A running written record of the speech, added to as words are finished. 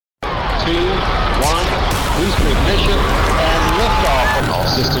two, one. Boost ignition and liftoff. All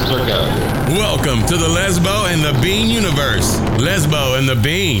systems are go. Welcome to the Lesbo and the Bean universe. Lesbo and the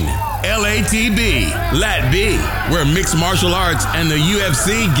Bean. LATB, Lat B, where mixed martial arts and the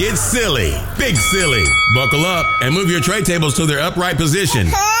UFC get silly. Big silly. Buckle up and move your tray tables to their upright position.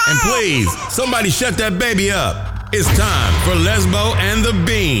 And please, somebody shut that baby up. It's time for Lesbo and the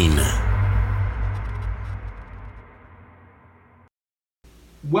Bean.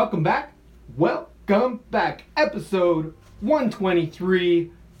 Welcome back. Episode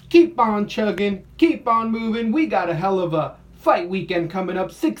 123. Keep on chugging. Keep on moving. We got a hell of a fight weekend coming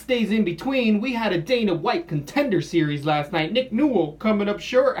up. 6 days in between. We had a Dana White Contender Series last night. Nick Newell coming up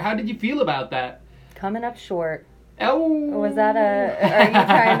short. How did you feel about that? Coming up short. Oh. Was that are you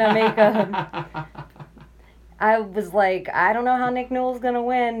trying to make a... I was like, I don't know how Nick Newell's going to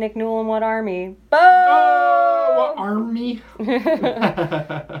win. Nick Newell in what army? Boom! Oh, what army?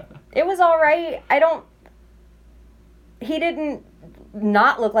 It was all right. He didn't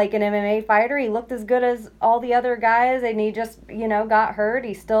not look like an MMA fighter. He looked as good as all the other guys, and he just, got hurt.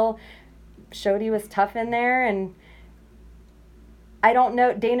 He still showed he was tough in there, and I don't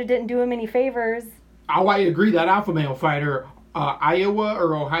know. Dana didn't do him any favors. Oh, I agree. That alpha male fighter, Iowa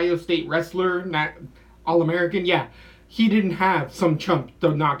or Ohio State wrestler, not All-American, yeah. He didn't have some chump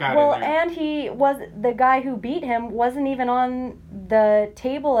to knock out in there. Well, and he was the guy who beat him wasn't even on the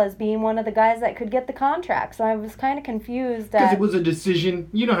table as being one of the guys that could get the contract. So I was kind of confused. Because it was a decision.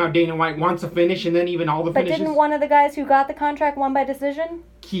 You know how Dana White wants a finish and then even all the finishes. But didn't one of the guys who got the contract won by decision?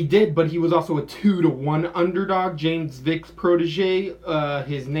 He did, but he was also a 2-1 underdog. James Vick's protege.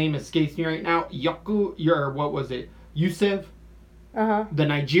 His name escapes me right now. What was it? Yusuf? Uh-huh. The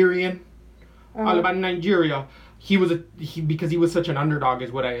Nigerian. All about Nigeria. Because he was such an underdog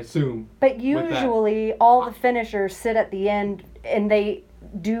is what I assume. But usually all the finishers sit at the end and they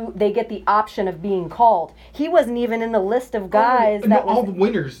get the option of being called. He wasn't even in the list of guys all the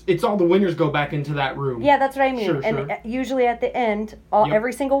winners. It's all the winners go back into that room. Yeah, that's what I mean. Sure. And usually at the end,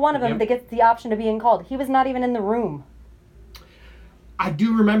 every single one of them, they get the option of being called. He was not even in the room. I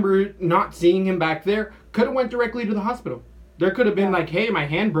do remember not seeing him back there. Could have went directly to the hospital. There could have been like, hey, my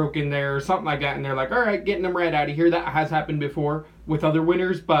hand broke in there or something like that. And they're like, all right, getting him right out of here. That has happened before with other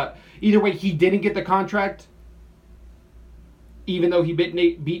winners. But either way, he didn't get the contract. Even though he beat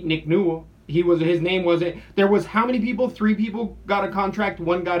Nick Newell. His name wasn't. There was how many people? 3 people got a contract.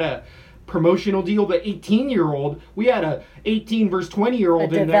 1 got a promotional deal. The 18-year-old. We had a 18 versus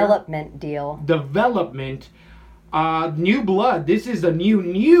 20-year-old in there. Development deal. Development. New blood. This is a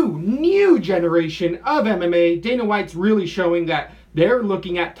new generation of MMA. Dana White's really showing that they're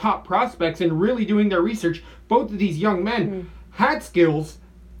looking at top prospects and really doing their research. Both of these young men had skills,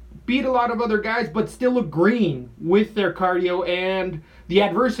 beat a lot of other guys, but still agreeing with their cardio and the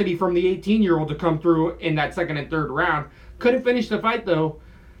adversity from the 18-year-old to come through in that second and third round. Couldn't finish the fight, though.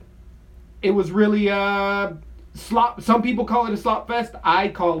 It was really slop. Some people call it a slop fest. I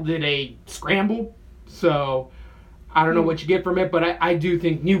called it a scramble. So I don't know what you get from it, but I do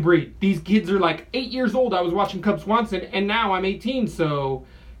think new breed. These kids are like 8 years old. I was watching Cub Swanson, and now I'm 18, so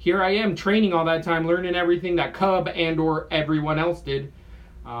here I am training all that time, learning everything that Cub and or everyone else did.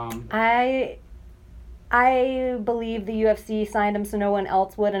 I believe the UFC signed him so no one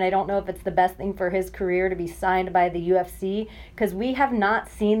else would, and I don't know if it's the best thing for his career to be signed by the UFC, because we have not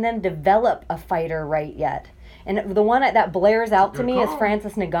seen them develop a fighter right yet. And the one that blares out to me is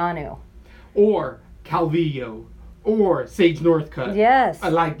Francis Ngannou. Or Calvillo. Or Sage Northcutt. Yes.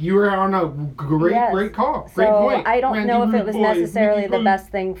 You were on a great call. Great point. I don't know if it was necessarily the best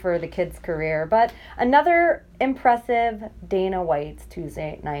thing for the kid's career. But another impressive Dana White's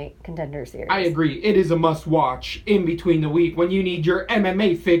Tuesday night Contender Series. I agree. It is a must-watch in between the week. When you need your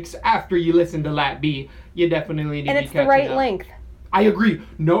MMA fix after you listen to Lat B, you definitely need to be catching up. And it's the right length. I agree.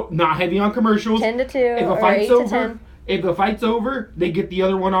 No, not heavy on commercials. 10 to 2 if a or fight's 8 to over, 10. If the fight's over, they get the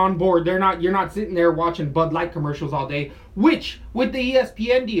other one on board. You're not sitting there watching Bud Light commercials all day. Which, with the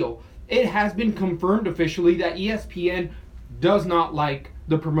ESPN deal, it has been confirmed officially that ESPN does not like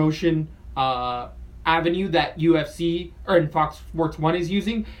the promotion avenue that UFC or Fox Sports 1 is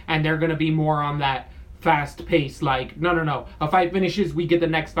using, and they're going to be more on that fast pace. Like, no. A fight finishes, we get the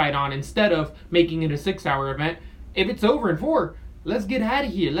next fight on, instead of making it a 6-hour event. If it's over in 4, let's get out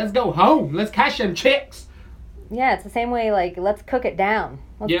of here. Let's go home. Let's cash them checks. Yeah, it's the same way, let's cook it down.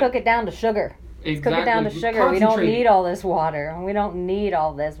 Let's cook it down to sugar. Let's cook it down to sugar. We don't need all this water. We don't need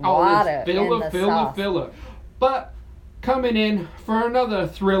all this water in the sauce. But coming in for another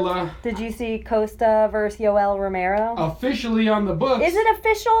thriller. Did you see Costa versus Yoel Romero? Officially on the books. Is it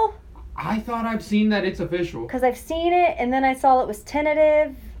official? I thought I've seen that it's official. Because I've seen it, and then I saw it was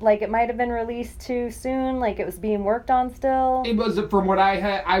tentative. Like, it might have been released too soon. Like, it was being worked on still. It was, from what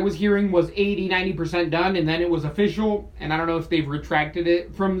I was hearing, was 80-90% done, and then it was official. And I don't know if they've retracted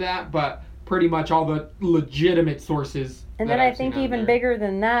it from that, but pretty much all the legitimate sources. And then I think even bigger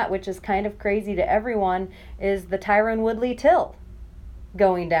than that, which is kind of crazy to everyone, is the Tyron Woodley Till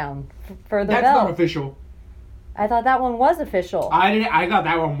going down for the That's belt. not official. I thought that one was official. I thought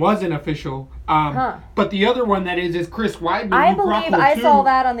that one wasn't official. But the other one that is Chris Weidman. I believe I saw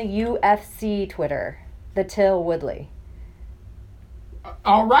that on the UFC Twitter. The Till Woodley.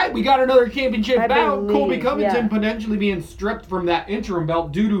 All right, we got another championship bout. believe, Colby Covington yeah. potentially being stripped from that interim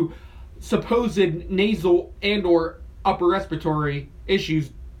belt due to supposed nasal and or upper respiratory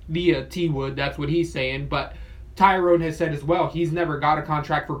issues via T-Wood. That's what he's saying. But Tyrone has said as well, he's never got a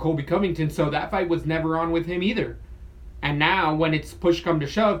contract for Colby Covington, so that fight was never on with him either. And now, when it's push come to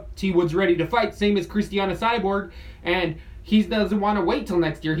shove, T-Wood's ready to fight, same as Christiana Cyborg, and he doesn't want to wait till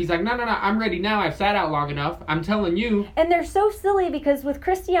next year. He's like, no, I'm ready now. I've sat out long enough. I'm telling you. And they're so silly because with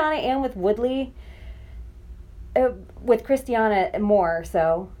Christiana and with Woodley, with Christiana more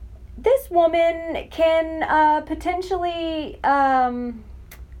so, this woman can potentially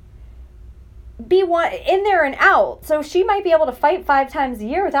be one in there and out. So she might be able to fight 5 times a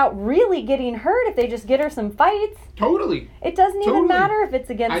year without really getting hurt if they just get her some fights. Totally. It doesn't even matter if it's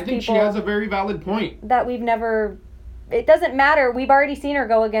against people. I think she has a very valid point. That we've never... It doesn't matter. We've already seen her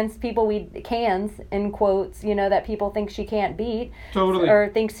go against people cans, in quotes, you know, that people think she can't beat. Totally. Or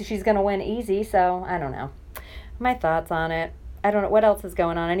thinks she's going to win easy. So, I don't know. My thoughts on it. I don't know. What else is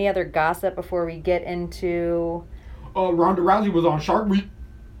going on? Any other gossip before we get into... Ronda Rousey was on Shark Week.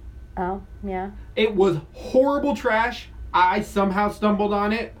 Oh, yeah. It was horrible trash. I somehow stumbled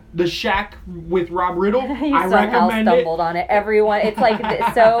on it. The Shaq with Rob Riddle. I recommend it. Stumbled on it. Everyone, it's like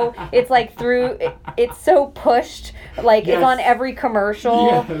so. It's like through. It's so pushed. Like Yes. it's on every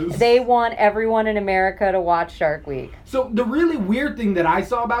commercial. Yes. They want everyone in America to watch Shark Week. So the really weird thing that I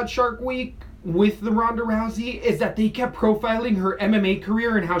saw about Shark Week with the Ronda Rousey is that they kept profiling her MMA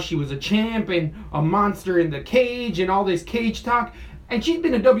career and how she was a champ and a monster in the cage and all this cage talk. And she's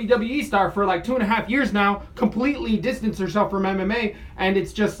been a WWE star for like 2.5 years now, completely distanced herself from MMA. And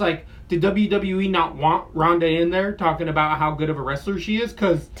it's just like, did WWE not want Ronda in there talking about how good of a wrestler she is?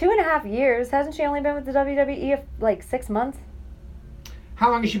 Because 2.5 years. Hasn't she only been with the WWE like 6 months? how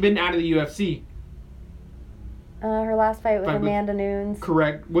long has she been out of the UFC? Her last fight with Fight with- Amanda Nunes.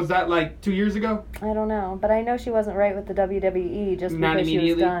 Correct. Was that like 2 years ago? I don't know, but I know she wasn't right with the WWE just Not because she was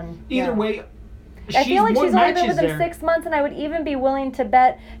immediately. done. Either Yeah. way, I feel like won she's only been matches with him there. 6 months, and I would even be willing to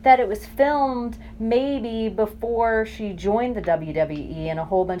bet that it was filmed maybe before she joined the WWE and a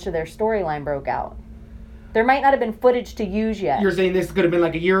whole bunch of their storyline broke out. There might not have been footage to use yet. You're saying this could have been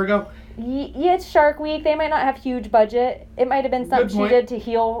like a year ago? Yeah, it's Shark Week. They might not have huge budget. It might have been something Good she point. did to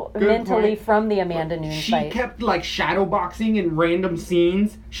heal Good mentally point. from the Amanda Nunes She fight. kept like shadow boxing in random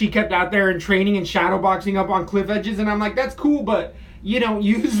scenes. She kept out there and training and shadow boxing up on cliff edges, and I'm like, that's cool, but you don't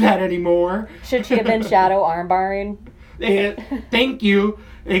use that anymore. Should she have been shadow armbarring? Thank you.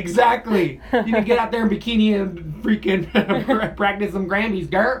 Exactly. You can get out there in bikini and freaking practice some Grammys,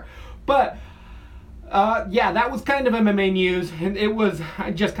 girl. But yeah, that was kind of MMA news, and it was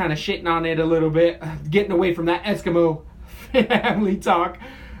just kind of shitting on it a little bit, getting away from that Eskimo family talk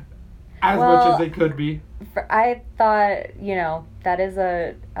as much as they could be. I thought, you know, that is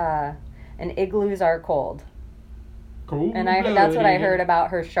an igloos are cold. Cool. And that's what I heard about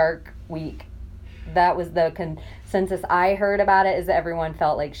her Shark Week. That was the consensus I heard about it, is that everyone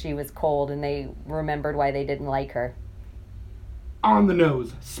felt like she was cold and they remembered why they didn't like her. On the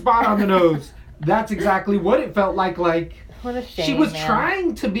nose. Spot on the nose. That's exactly what it felt like. What a shame, she was man.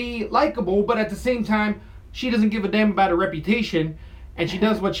 trying to be likable, but at the same time, she doesn't give a damn about her reputation, and she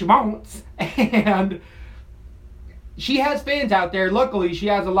does what she wants, and she has fans out there. Luckily, she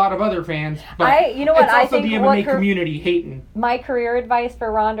has a lot of other fans. But you know what, it's I also think the what MMA community hating. My career advice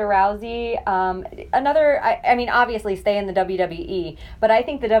for Ronda Rousey, I mean, obviously stay in the WWE, but I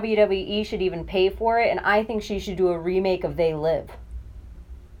think the WWE should even pay for it, and I think she should do a remake of They Live.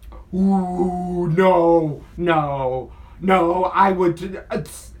 Ooh, no, I would...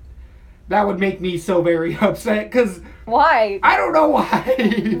 that would make me so very upset, because... Why? I don't know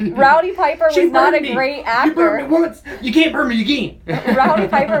why. Rowdy Piper was not a great actor. You burned me once. You can't burn me again. Rowdy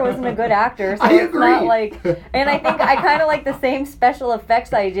Piper wasn't a good actor, so I it's agree. not like... And I think I kind of like the same special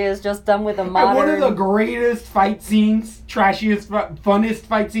effects ideas, just done with a And modern... one of the greatest fight scenes, trashiest, funnest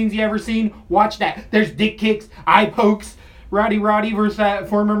fight scenes you ever seen. Watch that. There's dick kicks, eye pokes, Roddy versus that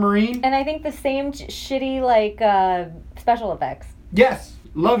former Marine. And I think the same shitty, like, special effects. Yes.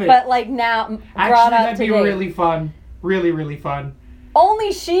 Love it. But like now, brought Actually, up that'd be today. really fun. Really, really fun.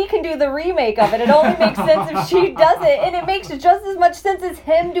 Only she can do the remake of it. It only makes sense if she does it, and it makes just as much sense as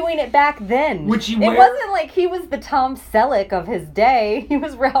him doing it back then. Would she It wear- wasn't like he was the Tom Selleck of his day. He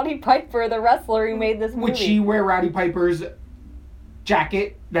was Rowdy Piper, the wrestler who made this movie. Would she wear Rowdy Piper's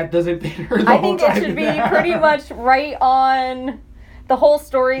jacket that doesn't fit her the I whole think time? it should be pretty much right on the whole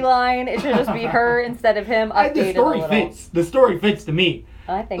storyline. It should just be her instead of him, updated The story a little. fits. The story fits to me.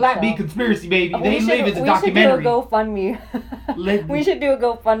 I think Lat so. B conspiracy, baby. We They should- live as a we documentary. should do a GoFundMe. Let- We should do a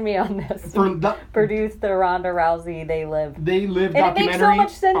GoFundMe on this. For the, Produce the Ronda Rousey They Live. They live And it documentary. makes so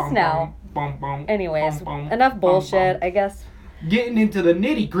much sense Bum, now. bum, bum, Anyways, bum, bum, enough bum, bullshit, bum. I guess. Getting into the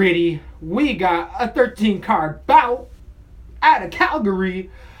nitty gritty, we got a 13-card bout out of Calgary.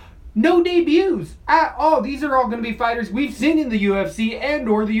 No debuts at all. These are all going to be fighters we've seen in the UFC and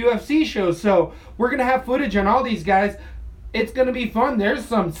or the UFC shows. So we're going to have footage on all these guys. It's going to be fun. There's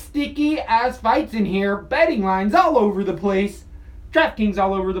some sticky-ass fights in here. Betting lines all over the place. DraftKings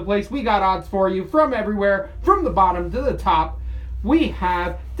all over the place. We got odds for you from everywhere, from the bottom to the top. We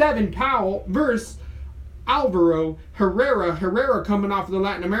have Devin Powell versus Alvaro Herrera. Herrera coming off of the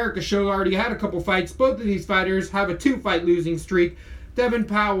Latin America show already had a couple fights. Both of these fighters have a 2-fight losing streak. Devin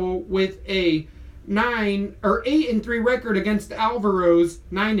Powell with a 8-3 record against Alvaro's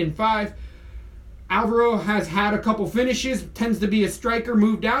 9-5. Alvaro has had a couple finishes, tends to be a striker,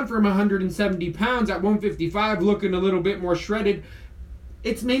 moved down from 170 pounds at 155, looking a little bit more shredded.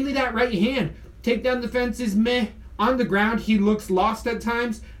 It's mainly that right hand. Takedown defense is meh. On the ground, he looks lost at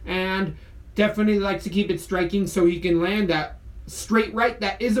times, and definitely likes to keep it striking so he can land that straight right.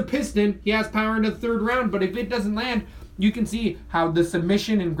 That is a piston. He has power in the third round, but if it doesn't land, you can see how the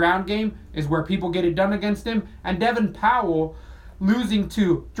submission and ground game is where people get it done against him. And Devin Powell losing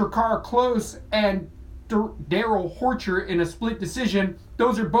to Drakkar Klose and Daryl Horcher in a split decision.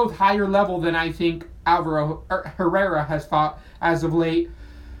 Those are both higher level than I think Herrera has fought as of late.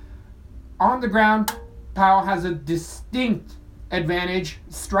 On the ground, Powell has a distinct advantage.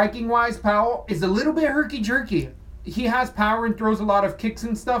 Striking-wise, Powell is a little bit herky-jerky. He has power and throws a lot of kicks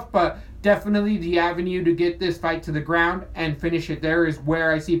and stuff, but definitely the avenue to get this fight to the ground and finish it there is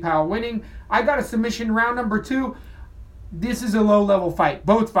where I see Powell winning. I got a submission round number 2. This is a low-level fight.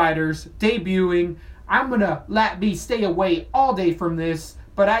 Both fighters debuting. I'm going to let B stay away all day from this,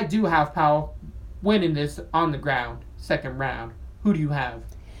 but I do have Powell winning this on the ground. Second round. Who do you have?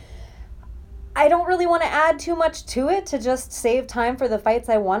 I don't really want to add too much to it to just save time for the fights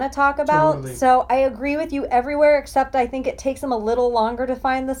I want to talk about. Totally. So I agree with you everywhere, except I think it takes them a little longer to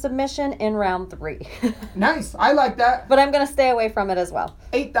find the submission in round 3. Nice. I like that. But I'm going to stay away from it as well.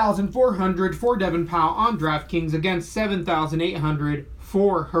 8,400 for Devin Powell on DraftKings against 7,800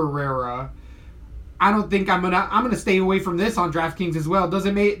 for Herrera. I don't think I'm gonna stay away from this on DraftKings as well.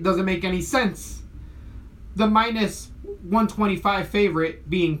 Doesn't make any sense. The minus 125 favorite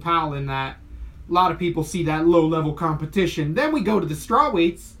being Powell in that. A lot of people see that low-level competition. Then we go to the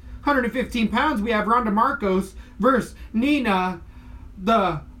strawweights. 115 pounds, we have Ronda Marcos versus Nina,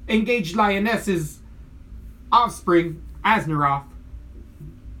 the engaged lioness's offspring, Asnaroff.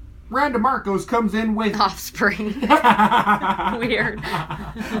 Ronda Marcos comes in with... Offspring. Weird.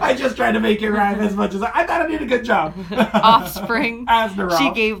 I just tried to make it rhyme as much as I thought I did a good job. Offspring. Asnaroff.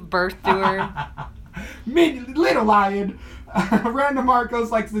 She gave birth to her. Little lion. Ronda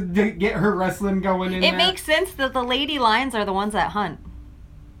Marcos likes to get her wrestling going in It there. makes sense that the lady lions are the ones that hunt.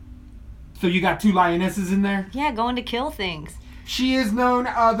 So you got 2 lionesses in there? Yeah, going to kill things. She is known,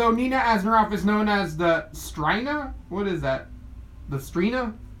 though Nina Asnaroff is known as the Strina? What is that? The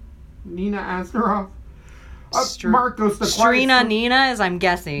Strina? Nina Asnaroff? Marcos, the Strina Nina, as I'm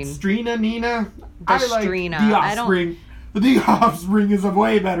guessing. Strina Nina? The I like Strina. The I don't- Offspring. The Offspring is a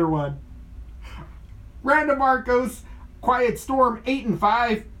way better one. Ronda Marcos, Quiet Storm,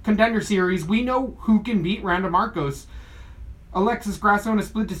 8-5 contender series. We know who can beat Ronda Marcos. Alexis Grasso in a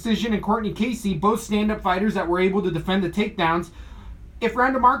split decision and Courtney Casey, both stand-up fighters that were able to defend the takedowns. If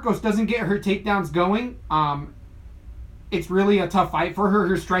Ronda Marcos doesn't get her takedowns going, it's really a tough fight for her.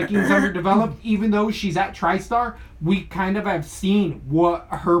 Her striking is underdeveloped. Even though she's at TriStar, we kind of have seen what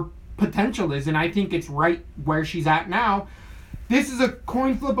her potential is, and I think it's right where she's at now. This is a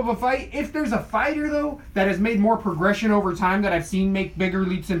coin flip of a fight. If there's a fighter, though, that has made more progression over time that I've seen make bigger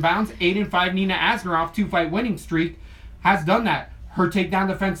leaps and bounds, 8-5 Nina Asnaroff, 2-fight winning streak, has done that. Her takedown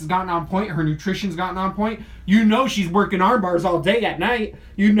defense has gotten on point. Her nutrition's gotten on point. You know she's working arm bars all day at night.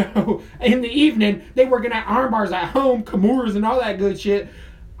 You know in the evening they working at arm bars at home, Kimuras and all that good shit.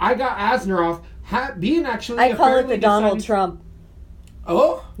 I got Asnaroff being actually I a call it fairly the Donald decided- Trump.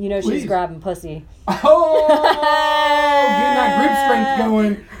 Oh, You know please. she's grabbing pussy. Oh, getting that grip strength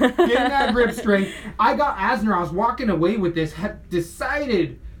going. Getting that grip strength. I got Asnarov's walking away with this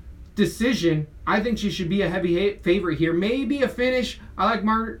decided decision. I think she should be a heavy favorite here. Maybe a finish. I like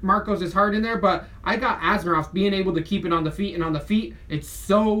Marcos' heart in there, but I got Asnarov's being able to keep it on the feet, and on the feet, it's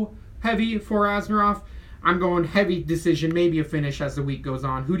so heavy for Asnarov. I'm going heavy decision, maybe a finish as the week goes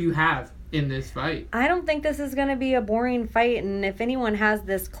on. Who do you have in this fight? I don't think this is going to be a boring fight, and if anyone has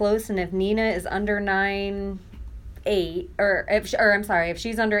this close, and if Nina is under 9-8, if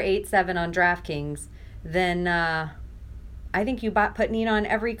she's under 8-7 on DraftKings, then I think you put Nina on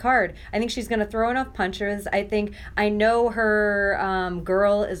every card. I think she's going to throw enough punches. I know her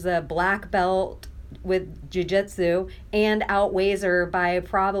girl is a black belt with jiu-jitsu and outweighs her by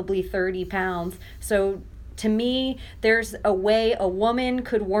probably 30 pounds. So to me, there's a way a woman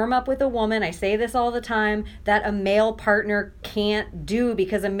could warm up with a woman. I say this all the time, that a male partner can't do,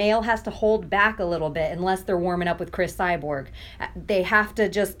 because a male has to hold back a little bit unless they're warming up with Chris Cyborg. They have to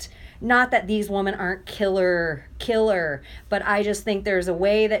just, not that these women aren't killer, but I just think there's a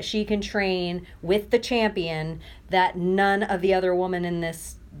way that she can train with the champion that none of the other women in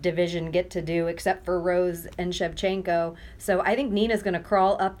this division get to do, except for Rose and Shevchenko. So I think Nina's going to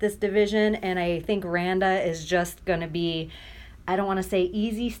crawl up this division, and I think Randa is just going to be, I don't want to say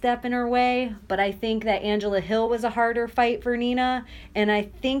easy step in her way, but I think that Angela Hill was a harder fight for Nina. And I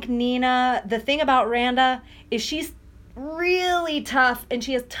think Nina, the thing about Randa is she's really tough and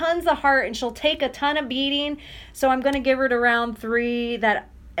she has tons of heart and she'll take a ton of beating. So I'm going to give her to round 3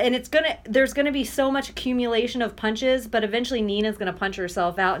 and there's gonna be so much accumulation of punches, but eventually Nina's gonna punch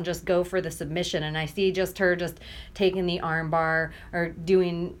herself out and just go for the submission. And I see just her just taking the arm bar or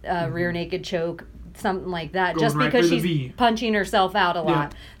doing rear naked choke, something like that, Going just right because for the she's V. punching herself out a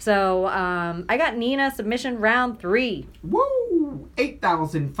lot. Yeah. So I got Nina submission round 3. Woo!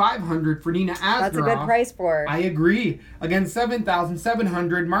 8,500 for Nina Askarov. That's a good price for her. I agree. Against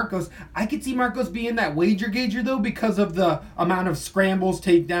 7,700, Marcos. I could see Marcos being that wager gauger, though, because of the amount of scrambles,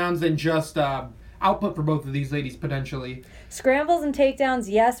 takedowns, and just output for both of these ladies, potentially. Scrambles and takedowns,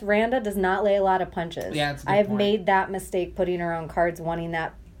 yes. Randa does not lay a lot of punches. Yeah, that's a good I have point. made that mistake putting her on cards wanting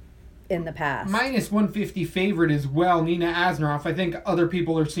that in the past. Minus 150 favorite as well, Nina Asnaroff. I think other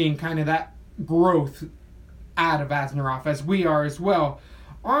people are seeing kind of that growth out of Asnaroff, as we are as well.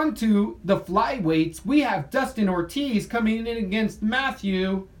 On to the flyweights. We have Dustin Ortiz coming in against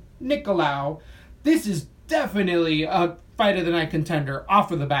Matthew Nicolau. This is definitely a fight of the night contender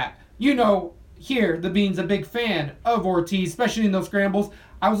off of the bat. You know, here, the Bean's a big fan of Ortiz, especially in those scrambles.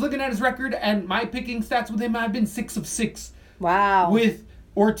 I was looking at his record, and my picking stats with him, I've been 6 of 6 Wow. with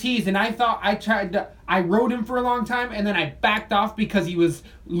Ortiz, and I rode him for a long time, and then I backed off because he was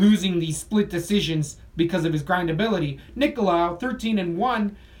losing these split decisions because of his grindability. Nicolau,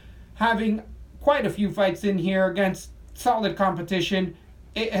 13-1, having quite a few fights in here against solid competition.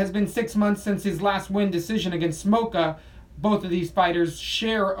 It has been 6 months since his last win decision against Smoka. Both of these fighters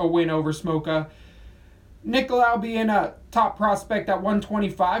share a win over Smoka. Nicolau being a top prospect at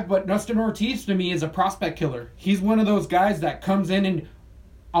 125, but Dustin Ortiz to me is a prospect killer. He's one of those guys that comes in and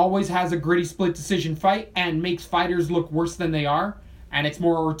always has a gritty split decision fight and makes fighters look worse than they are. And it's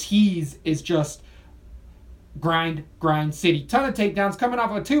more Ortiz is just grind city. Ton of takedowns, coming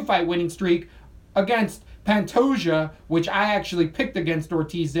off a 2-fight winning streak against Pantoja, which I actually picked against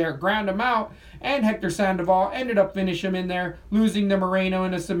Ortiz there, ground him out, and Hector Sandoval ended up finishing him in there, losing to Moreno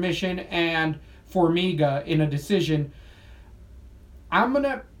in a submission and Formiga in a decision. I'm going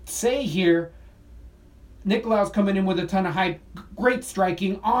to say here, Nicolau's coming in with a ton of hype, great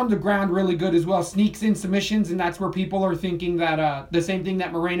striking, on the ground really good as well, sneaks in submissions, and that's where people are thinking that the same thing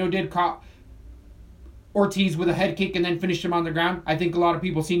that Moreno did, caught Ortiz with a head kick and then finished him on the ground. I think a lot of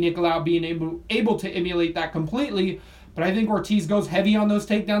people see Nicolau being able to emulate that completely, but I think Ortiz goes heavy on those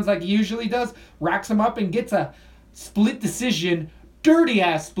takedowns like he usually does, racks him up and gets a split decision,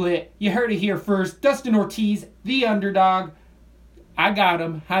 dirty-ass split. You heard it here first. Dustin Ortiz, the underdog. I got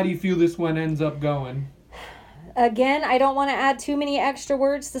him. How do you feel this one ends up going? Again, I don't want to add too many extra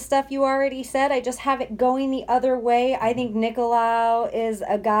words to stuff you already said. I just have it going the other way. I think Nicolau is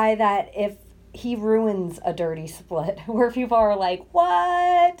a guy that if he ruins a dirty split, where people are like,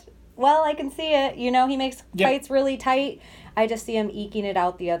 what? Well, I can see it. You know, he makes fights really tight. I just see him eking it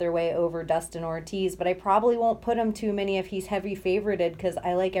out the other way over Dustin Ortiz, but I probably won't put him too many if he's heavy favorited because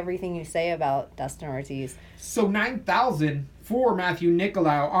I like everything you say about Dustin Ortiz. So 9,000 for Matthew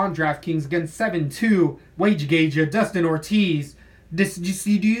Nicolau on DraftKings against 7-2 wage gauge Dustin Ortiz. Do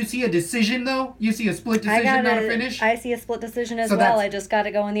you see a decision, though? You see a split decision, not a finish? I see a split decision as So well. I just got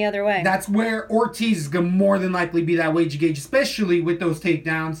it going the other way. That's where Ortiz is going to more than likely be that way to gauge, especially with those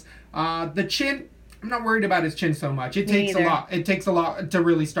takedowns. The chin, I'm not worried about his chin so much. It takes a lot. It takes a lot to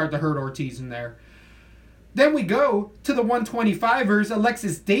really start to hurt Ortiz in there. Then we go to the 125ers,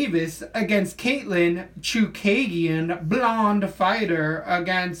 Alexis Davis against Caitlin Chookagian, blonde fighter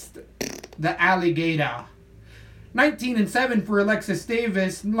against the Alligator. 19-7 for Alexis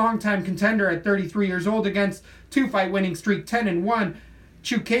Davis, longtime contender at 33 years old against 2-fight winning streak 10-1.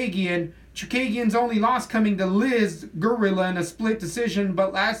 Chookagian's only loss coming to Liz Gorilla in a split decision,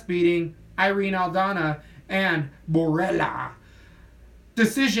 but last beating Irene Aldana and Borella.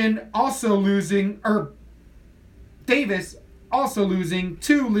 Decision also losing, Davis also losing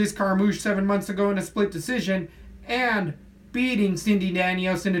to Liz Carmouche 7 months ago in a split decision and beating Cindy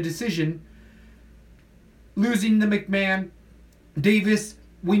Danios in a decision. Losing the McMahon. Davis,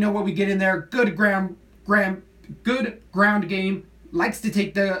 we know what we get in there. Good ground game. Likes to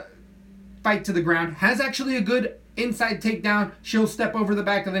take the fight to the ground. Has actually a good inside takedown. She'll step over the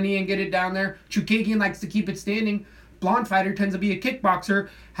back of the knee and get it down there. Chookagian likes to keep it standing. Blonde fighter tends to be a kickboxer.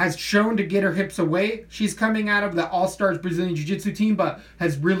 Has shown to get her hips away. She's coming out of the All-Stars Brazilian Jiu-Jitsu team, but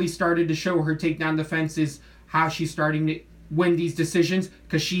has really started to show her takedown defenses, how she's starting to win these decisions,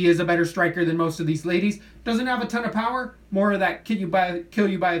 because she is a better striker than most of these ladies. Doesn't have a ton of power. More of that kill you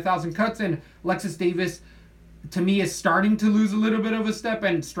by 1,000 cuts. And Alexis Davis, to me, is starting to lose a little bit of a step.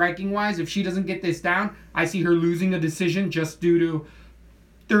 And striking-wise, if she doesn't get this down, I see her losing a decision just due to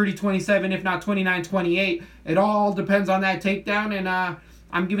 30-27, if not 29-28. It all depends on that takedown. And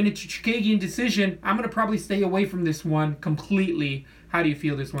I'm giving it to Chookagian decision. I'm going to probably stay away from this one completely. How do you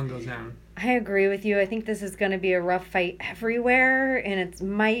feel this one goes down? I agree with you. I think this is going to be a rough fight everywhere, and it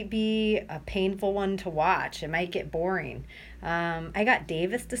might be a painful one to watch. It might get boring. I got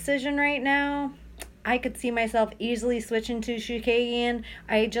Davis decision right now. I could see myself easily switching to Chookagian.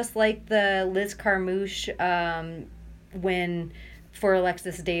 I just like the Liz Carmouche win for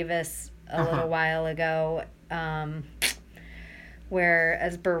Alexis Davis a little while ago,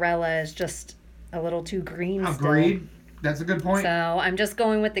 whereas Borella is just a little too green Agreed. Still. That's a good point. So I'm just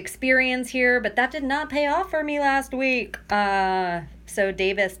going with experience here, but that did not pay off for me last week. So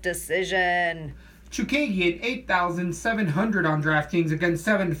Davis decision. Chookagian, 8,700 on DraftKings against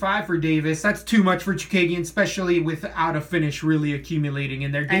 7,500 for Davis. That's too much for Chookagian, especially without a finish really accumulating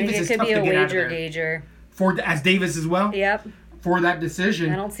in there. Davis is tough to get out of there. It could be a wager gauger. As Davis as well? Yep. For that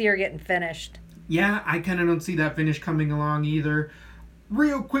decision. I don't see her getting finished. Yeah, I kind of don't see that finish coming along either.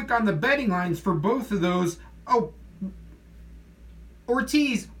 Real quick on the betting lines for both of those.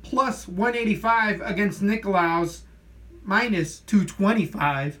 Ortiz plus 185 against Nicolaus minus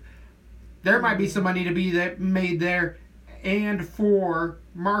 225. There might be some money to be made there. And for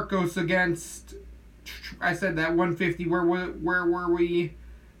Marcos against, I said that 150. Where were we?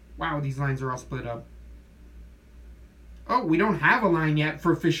 Wow, these lines are all split up. Oh, we don't have a line yet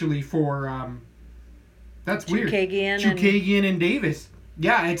for officially for that's weird. Chookagian and Davis.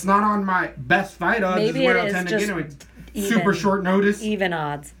 Yeah, it's not on my best fight odds. Maybe is where it I'll is tend to just get it. even, Super short notice. Even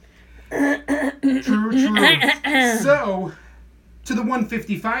odds. True. So, to the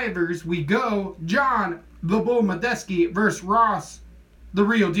 155ers we go. John the Bull Medeski versus Ross the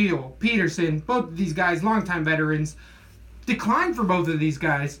Real Deal Peterson. Both of these guys, longtime veterans. Decline for both of these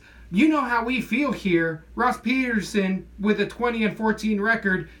guys. You know how we feel here. Ross Peterson with a 20-14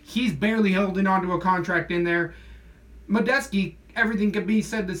 record. He's barely holding onto a contract in there. Medeski, everything could be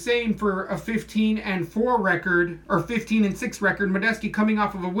said the same for a 15-4 record, or 15-6 record. Medeski coming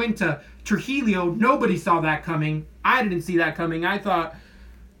off of a win to Trujillo. Nobody saw that coming. I didn't see that coming. I thought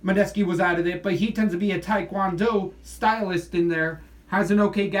Medeski was out of it, but he tends to be a Taekwondo stylist in there. Has an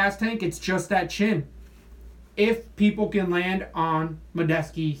okay gas tank. It's just that chin. If people can land on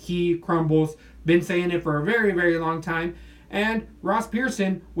Medeski, he crumbles. Been saying it for a very, very long time. And Ross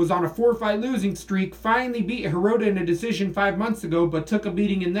Pearson was on a 4-fight losing streak. Finally beat Hirota in a decision 5 months ago, but took a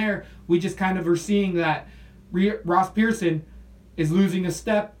beating in there. We just kind of are seeing that Ross Pearson is losing a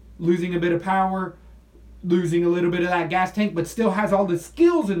step, losing a bit of power, losing a little bit of that gas tank, but still has all the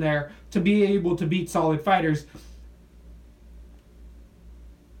skills in there to be able to beat solid fighters.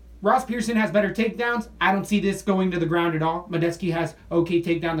 Ross Pearson has better takedowns. I don't see this going to the ground at all. Medeski has okay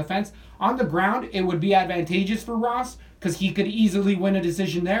takedown defense. On the ground, it would be advantageous for Ross because he could easily win a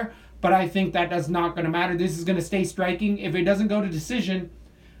decision there. But I think that does not going to matter. This is going to stay striking. If it doesn't go to decision,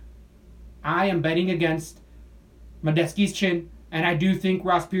 I am betting against Medeski's chin. And I do think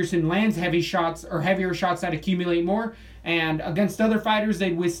Ross Pearson lands heavy shots or heavier shots that accumulate more. And against other fighters,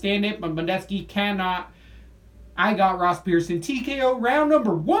 they'd withstand it. But Medeski cannot I got Ross Pearson TKO round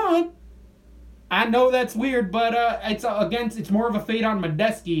number 1. I know that's weird, but it's more of a fade on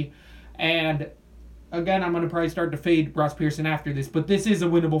Medeski. And again, I'm going to probably start to fade Ross Pearson after this, but this is a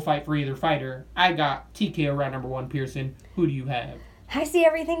winnable fight for either fighter. I got TKO round number 1 Pearson. Who do you have? I see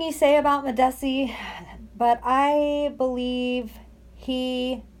everything you say about Medeski, but I believe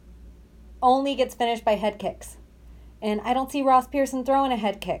he only gets finished by head kicks. And I don't see Ross Pearson throwing a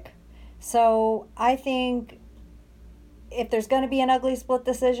head kick. So I think if there's going to be an ugly split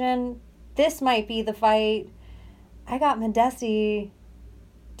decision, this might be the fight. I got Medeski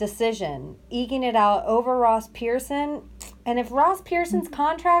decision, eking it out over Ross Pearson. And if Ross Pearson's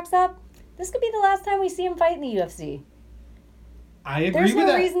contract's up, this could be the last time we see him fight in the UFC. I agree There's with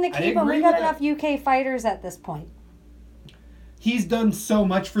no that. reason to keep him. We got enough UK fighters at this point. He's done so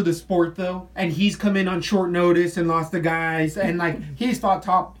much for the sport, though, and he's come in on short notice and lost the guys, and he's fought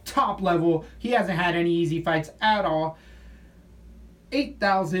top level. He hasn't had any easy fights at all.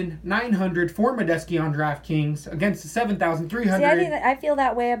 8,900 for Medeski on DraftKings against 7,300. See, I feel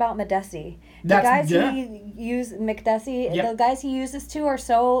that way about Medeski. The guys he uses to are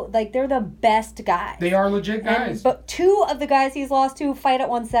so, they're the best guys. They are legit guys. But 2 of the guys he's lost to fight at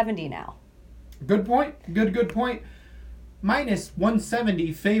 170 now. Good point. Good point. Minus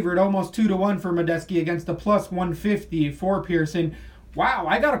 170 favored almost 2-1 for Medeski against the plus 150 for Pearson. Wow,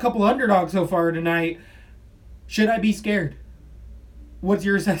 I got a couple underdogs so far tonight. Should I be scared? What's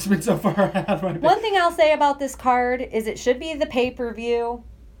your assessment so far? One thing I'll say about this card is it should be the pay-per-view,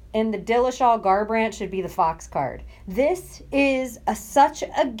 and the Dillashaw Garbrandt should be the Fox card. This is such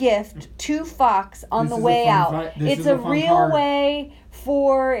a gift to Fox on the way out. It's a real way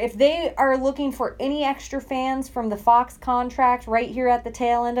for, if they are looking for any extra fans from the Fox contract right here at the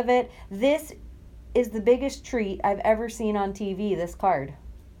tail end of it, this is the biggest treat I've ever seen on TV, this card.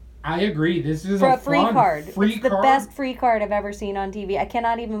 I agree. This is for a free card. It's the best free card I've ever seen on TV. I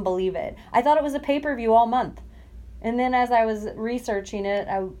cannot even believe it. I thought it was a pay-per-view all month. And then as I was researching it,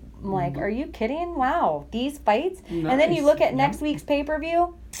 I'm like, are you kidding? Wow, these fights? Nice. And then you look at next week's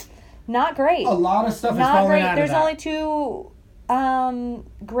pay-per-view, not great. A lot of stuff is falling out of that. There's only 2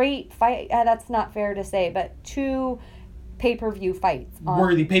 great fight. That's not fair to say, but 2 pay-per-view fights.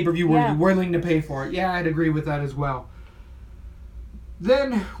 Pay-per-view worthy. Willing to pay for it. Yeah, I'd agree with that as well.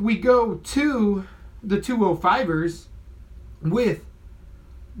 Then we go to the 205ers with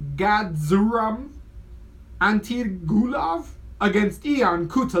Gadzuram Antigulov against Ion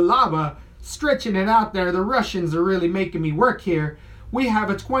Kutalaba. Stretching it out there. The Russians are really making me work here. We have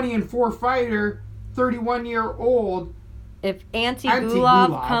a 20-4 fighter, 31-year-old. If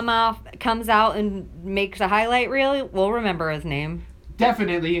Antigulov comes out and makes a highlight reel, we'll remember his name.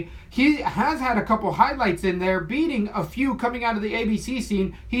 Definitely. He has had a couple highlights in there, beating a few coming out of the ABC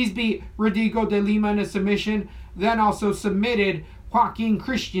scene. He's beat Rodrigo de Lima in a submission, then also submitted Joaquin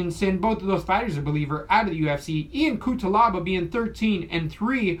Christensen. Both of those fighters, I believe, are out of the UFC. Ion Kutalaba being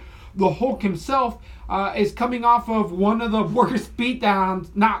 13-3. The Hulk himself is coming off of one of the worst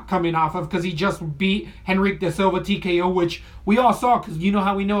beatdowns, not coming off of, because he just beat Henrique da Silva TKO, which we all saw, because you know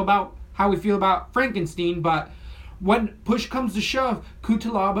how we feel about Frankenstein, but when push comes to shove,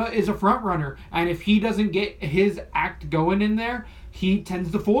 Kutalaba is a front runner, and if he doesn't get his act going in there, he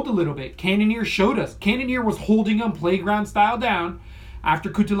tends to fold a little bit. Cannonier showed us. Cannonier was holding him playground style down.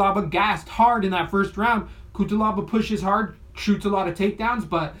 After Kutalaba gassed hard in that first round, Kutalaba pushes hard, shoots a lot of takedowns,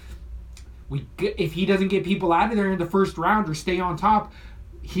 but if he doesn't get people out of there in the first round or stay on top,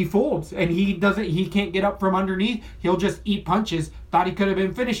 he folds, and he can't get up from underneath. He'll just eat punches. Thought he could have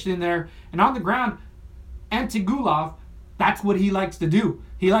been finished in there. And on the ground, Antigulov, that's what he likes to do.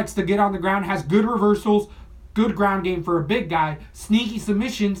 He likes to get on the ground, has good reversals, good ground game for a big guy, sneaky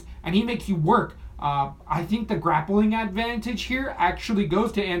submissions, and he makes you work. I think the grappling advantage here actually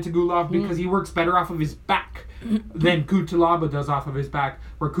goes to Antigulov because he works better off of his back than Kutalaba does off of his back,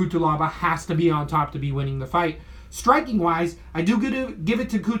 where Kutalaba has to be on top to be winning the fight. Striking-wise, I do give it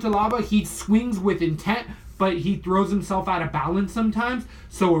to Kutalaba. He swings with intent, but he throws himself out of balance sometimes.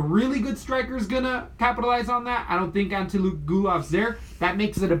 So a really good striker is going to capitalize on that. I don't think Antigulov's there. That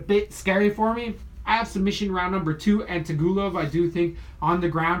makes it a bit scary for me. I have submission round number 2, Antigulov. I do think on the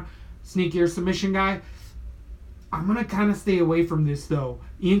ground, sneakier submission guy. I'm going to kind of stay away from this, though.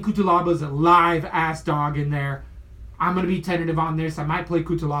 Ion Kutalaba's a live-ass dog in there. I'm going to be tentative on this. I might play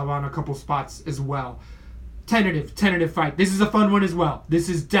Kutalaba on a couple spots as well. Tentative fight. This is a fun one as well. This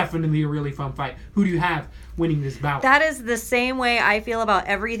is definitely a really fun fight. Who do you have winning this bout? That is the same way I feel about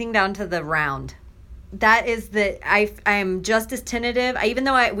everything down to the round. That is I'm just as tentative. Even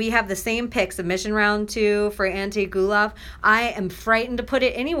though we have the same pick, submission round 2 for Antigulov, I am frightened to put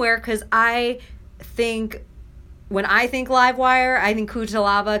it anywhere because I think when I think live wire, I think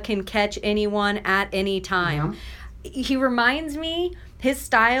Cutelaba can catch anyone at any time. Yeah. He reminds me, his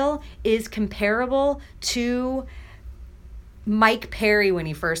style is comparable to Mike Perry when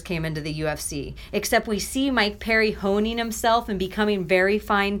he first came into the UFC. Except we see Mike Perry honing himself and becoming very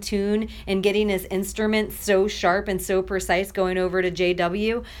fine-tuned and getting his instruments so sharp and so precise going over to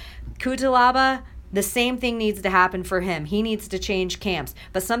JW. Cutelaba, the same thing needs to happen for him. He needs to change camps.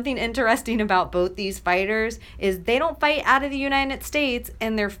 But something interesting about both these fighters is they don't fight out of the United States,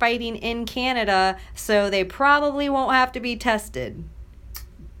 and they're fighting in Canada, so they probably won't have to be tested.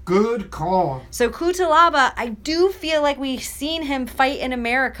 Good call. So Cutelaba, I do feel like we've seen him fight in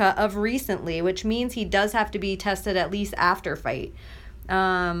America of recently, which means he does have to be tested at least after fight.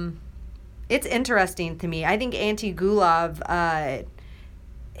 It's interesting to me. I think Antigulov,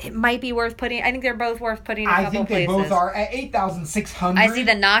 it might be worth putting. I think they're both worth putting in a couple places. I think they both are at 8,600. I see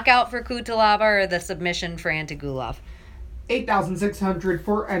the knockout for Cutelaba or the submission for Antigulov. 8,600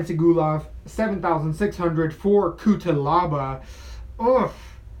 for Antigulov, 7,600 for Cutelaba. Ugh.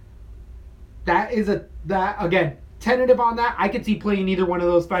 Again, tentative on that. I could see playing either one of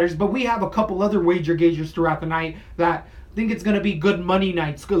those fighters, but we have a couple other wager gaugers throughout the night that I think it's going to be good money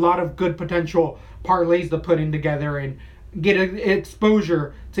nights, a lot of good potential parlays to put in together and get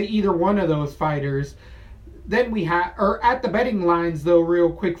exposure to either one of those fighters. Then we have, or at the betting lines though,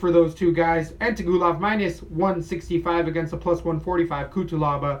 real quick for those two guys, Antigulov minus 165 against a plus 145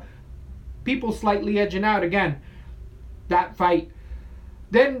 Cutelaba. People slightly edging out again. That fight.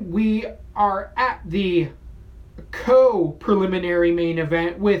 Then we are at the co-preliminary main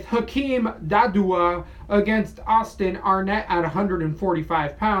event with Hakeem Dadua against Austin Arnett at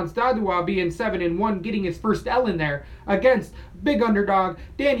 145 pounds. Dadua being 7-1, getting his first L in there against big underdog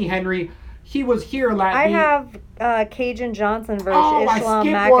Danny Henry. He was here last week. I have Cajun Johnson versus Islam I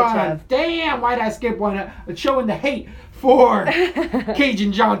skipped Makhachev. one. Damn, why'd I skip one? Showing the hate for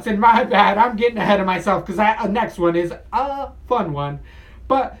Cajun Johnson. My bad. I'm getting ahead of myself because that next one is a fun one.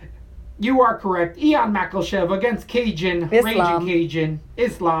 But you are correct. Ian Makhachev against Raging Cajun.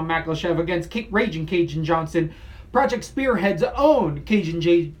 Islam Makhachev against Raging Cajun Johnson. Project Spearhead's own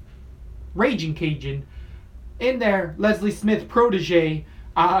Raging Cajun. In there, Leslie Smith protege.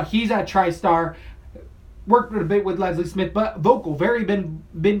 He's at TriStar. Worked a bit with Leslie Smith, but vocal. Been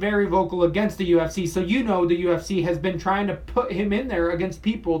very vocal against the UFC. So the UFC has been trying to put him in there against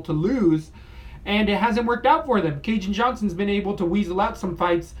people to lose. And it hasn't worked out for them. Cajun Johnson's been able to weasel out some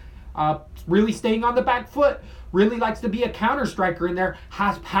fights. Really staying on the back foot. Really likes to be a counter striker in there.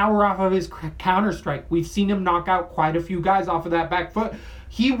 Has power off of his counter strike. We've seen him knock out quite a few guys off of that back foot.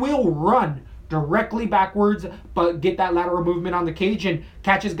 He will run directly backwards, but get that lateral movement on the cage and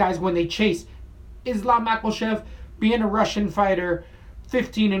catches guys when they chase. Islam Makhachev, being a Russian fighter,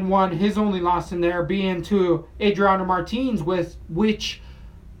 15-1. His only loss in there being to Adriano Martins, with which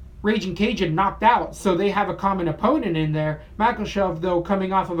Raging Cajun knocked out, so they have a common opponent in there. Makhachev, though,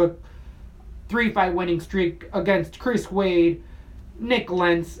 coming off of a 3-fight winning streak against Chris Wade, Nick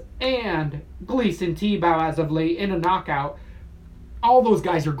Lentz, and Gleason Tebow as of late in a knockout. All those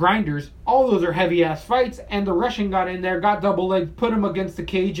guys are grinders. All those are heavy-ass fights, and the Russian got in there, got double-legged, put him against the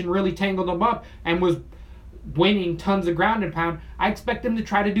cage, and really tangled him up, and was winning tons of ground and pound. I expect him to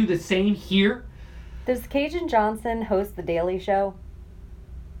try to do the same here. Does Cajun Johnson host The Daily Show?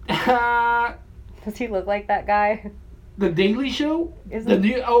 Does he look like that guy? The Daily Show? Isn't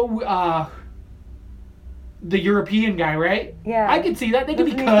the European guy, right? Yeah. I could see that. They could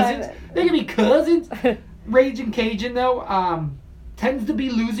be cousins. They could be cousins. Raging Cajun, though, tends to be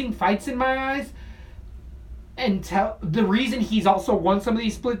losing fights in my eyes. And the reason he's also won some of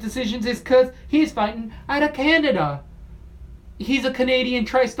these split decisions is because he's fighting out of Canada. He's a Canadian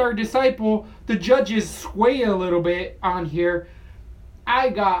TriStar disciple. The judges sway a little bit on here. I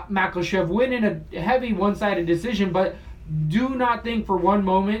got Makhachev winning a heavy one-sided decision, but do not think for one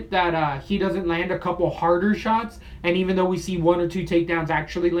moment that he doesn't land a couple harder shots. And even though we see one or two takedowns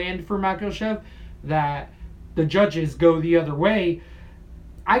actually land for Makhachev, that the judges go the other way.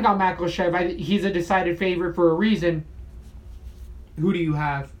 I got Makhachev. He's a decided favorite for a reason. Who do you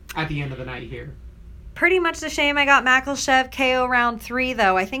have at the end of the night here? Pretty much the same. I got Makhachev KO round 3,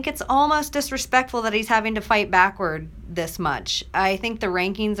 though. I think it's almost disrespectful that he's having to fight backward this much. I think the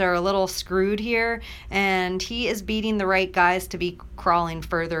rankings are a little screwed here, and he is beating the right guys to be crawling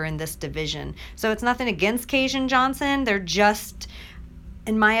further in this division. So it's nothing against Cajun Johnson. They're just,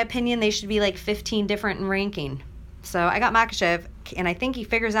 in my opinion, they should be like 15 different in ranking. So I got Makhachev, and I think he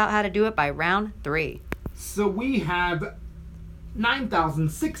figures out how to do it by round 3. So we have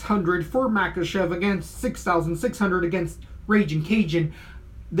 9,600 for Makhachev against 6,600 against Raging Cajun.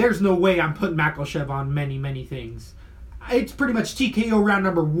 there's no way I'm putting Makhachev on many, many things. It's pretty much TKO round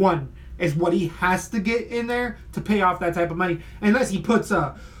number 1 is what he has to get in there to pay off that type of money. Unless he puts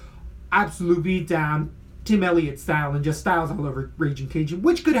a absolute beat down, Tim Elliott style, and just styles all over Raging Cajun,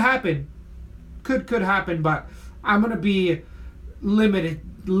 which could happen. Could happen, but I'm going to be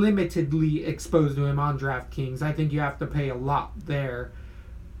limitedly exposed to him on DraftKings. I think you have to pay a lot there.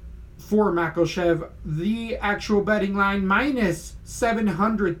 For Makhachev, the actual betting line, minus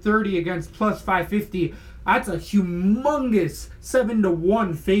 730 against plus 550. That's a humongous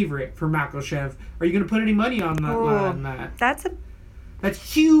 7-1 favorite for Makhachev. Are you going to put any money on that line, Matt? That's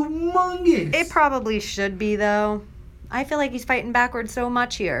humongous. It probably should be, though. I feel like he's fighting backwards so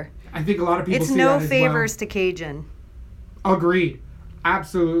much here. I think a lot of people see that as well. It's no favors to Cajun. Agreed.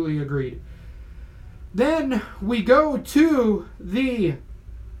 Absolutely agreed. Then we go to the...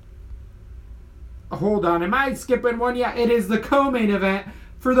 Hold on, am I skipping one? Yeah, it is the co-main event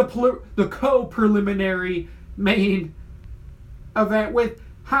for the co-preliminary main event with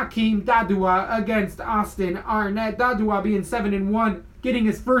Hakeem Dadua against Austin Arnett. Dadua being 7-1, getting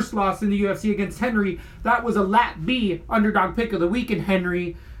his first loss in the UFC against Henry. That was a Lat B underdog pick of the week in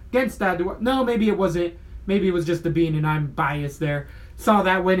Henry against Dadua. No, maybe it wasn't. Maybe it was just the bean and I'm biased there. Saw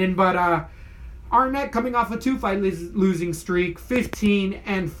that winning, but Arnett coming off a 2-fight losing streak,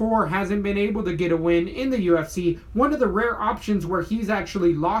 15-4, hasn't been able to get a win in the UFC. One of the rare options where he's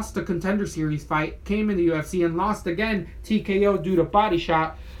actually lost a Contender Series fight, came in the UFC and lost again, TKO due to body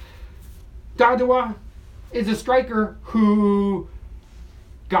shot. Dadua is a striker who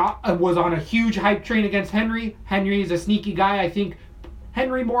was on a huge hype train against Henry. Henry is a sneaky guy. I think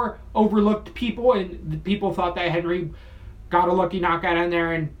Henry more overlooked people, and people thought that Henry got a lucky knockout in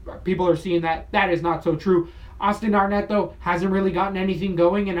there, and people are seeing that is not so true. Austin Arnett, though, hasn't really gotten anything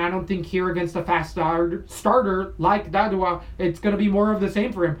going, and I don't think here against a fast starter like Dadua, it's going to be more of the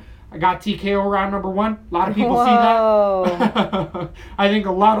same for him. I got TKO round number 1. A lot of people see that. I think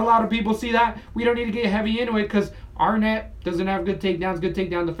a lot of people see that. We don't need to get heavy into it because Arnett doesn't have good takedowns, good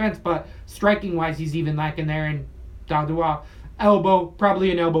takedown defense, but striking-wise, he's even lacking there, and Dadua,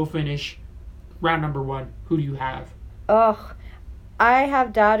 probably an elbow finish. Round number 1. Who do you have? I have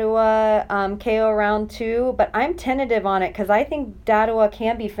Dadua KO round 2, but I'm tentative on it because I think Dadua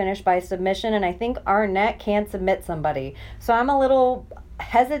can be finished by submission, and I think Arnett can submit somebody. So I'm a little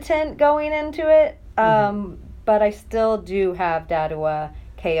hesitant going into it, but I still do have Dadua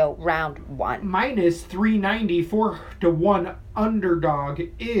KO round 1. Minus 390, 4-1 underdog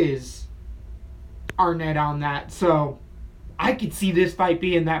is Arnett on that. So I could see this fight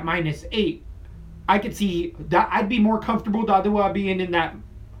being that minus 8. I could see that. I'd be more comfortable Dadua being in that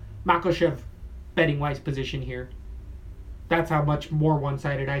Makhachev betting-wise position here. That's how much more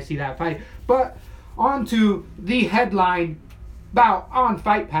one-sided I see that fight. But on to the headline bout on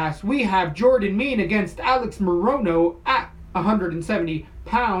Fight Pass. We have Jordan Mein against Alex Morono at 170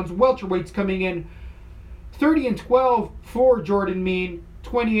 pounds. Welterweights coming in 30-12 for Jordan Mein.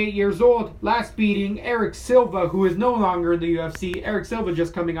 28 years old. Last beating Eric Silva, who is no longer in the UFC. Eric Silva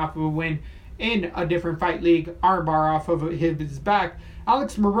just coming off of a win in a different fight league, armbar off of his back.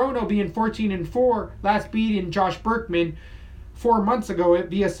 Alex Morono being 14-4, last beating Josh Berkman 4 months ago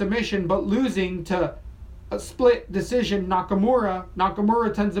via submission, but losing to a split decision Nakamura.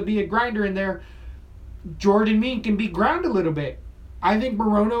 Nakamura tends to be a grinder in there. Jordan Mein can be ground a little bit. I think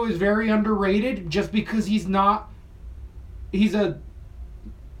Morono is very underrated just because he's a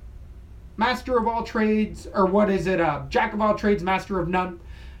master of all trades, or what is it? Jack of all trades, master of none.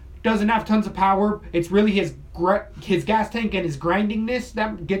 Doesn't have tons of power. It's really his gas tank and his grindingness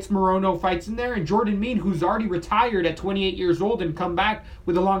that gets Morono fights in there. And Jordan Mein, who's already retired at 28 years old and come back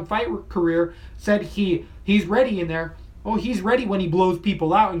with a long fight career, said he's ready in there. Well, he's ready when he blows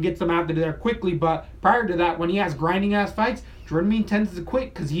people out and gets them out of there quickly. But prior to that, when he has grinding-ass fights, Jordan Mein tends to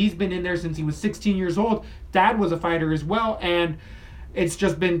quit because he's been in there since he was 16 years old. Dad was a fighter as well, and it's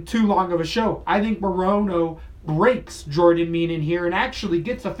just been too long of a show. I think Morono breaks Jordan Mein in here and actually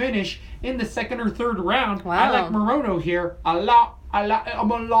gets a finish in the second or third round. Wow. I like Morono here a lot. I'm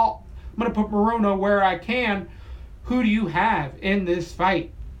going to put Morono where I can. Who do you have in this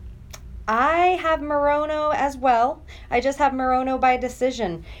fight? I have Morono as well. I just have Morono by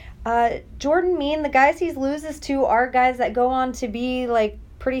decision. Jordan Mein, the guys he loses to are guys that go on to be like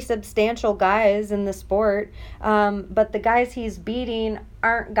pretty substantial guys in the sport, but the guys he's beating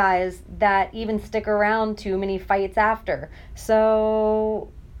aren't guys that even stick around too many fights after.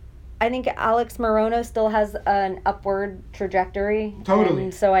 So I think Alex Morono still has an upward trajectory. Totally.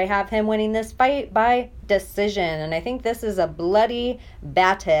 And so I have him winning this fight by decision, and I think this is a bloody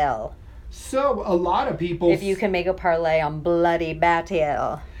battle. So a lot of people... If you can make a parlay on Bloody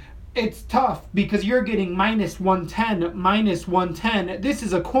Battle. It's tough because you're getting -110, -110. This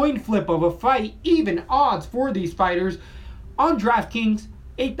is a coin flip of a fight. Even odds for these fighters. On DraftKings,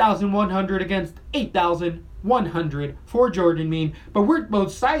 8,100 against 8,100 for Jordan Mein. But we're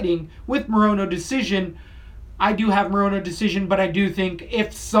both siding with Morono decision. I do have Morono decision, but I do think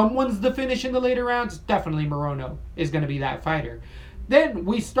if someone's the finish in the later rounds, definitely Morono is going to be that fighter. Then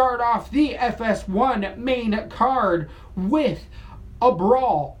we start off the FS1 main card with a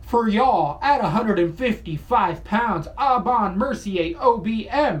brawl for y'all at 155 pounds. Aban Mercier,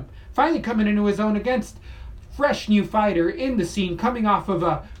 OBM, finally coming into his own against fresh new fighter in the scene, coming off of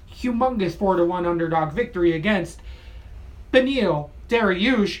a humongous 4-1 underdog victory against Beneil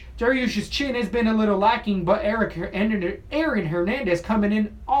Dariush. Dariush's chin has been a little lacking, but Aaron Hernandez coming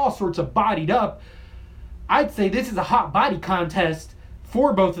in all sorts of bodied up. I'd say this is a hot body contest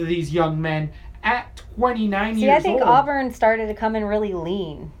for both of these young men at 29 years old. See, I think Auburn started to come in really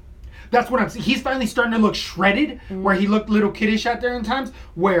lean. That's what I'm saying. He's finally starting to look shredded, where he looked a little kiddish out there in times,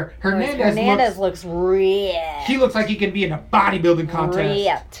 where Hernandez looks ripped. He looks like he could be in a bodybuilding contest.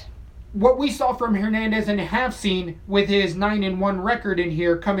 Ripped. What we saw from Hernandez and have seen with his 9-1 record in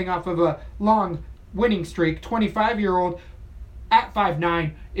here, coming off of a long winning streak, 25-year-old at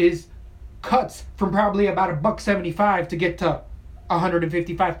 5'9", is cuts from probably about $175 to get to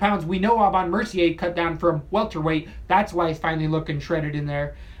 155 pounds. We know Aban Mercier cut down from welterweight. That's why he's finally looking shredded in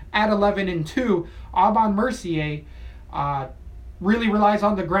there. At 11-2, Aban Mercier really relies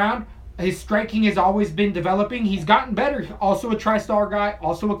on the ground. His striking has always been developing. He's gotten better. Also a TriStar guy,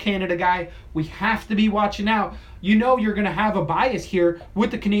 also a Canada guy. We have to be watching out. You know you're going to have a bias here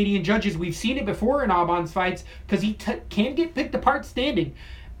with the Canadian judges. We've seen it before in Aban's fights because he can get picked apart standing.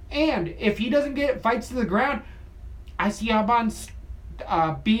 And if he doesn't get fights to the ground, I see Aban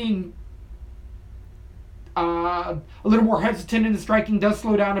being a little more hesitant in the striking, does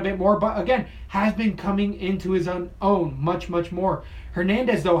slow down a bit more, but again, has been coming into his own much, much more.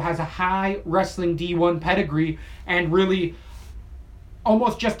 Hernandez, though, has a high wrestling D1 pedigree and really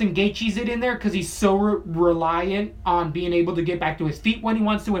almost Justin Gaethje's it in there because he's so reliant on being able to get back to his feet when he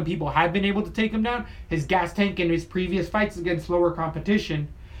wants to, when people have been able to take him down. His gas tank in his previous fights against lower competition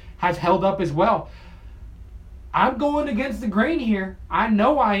has held up as well. I'm going against the grain here. I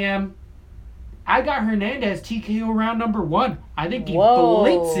know I am. I got Hernandez TKO round number 1. I think he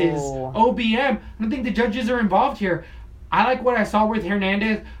blitzes OBM. I don't think the judges are involved here. I like what I saw with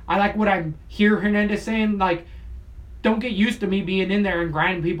Hernandez. I like what I hear Hernandez saying, like, don't get used to me being in there and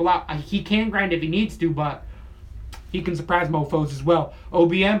grinding people out. He can grind if he needs to, but he can surprise mofos as well.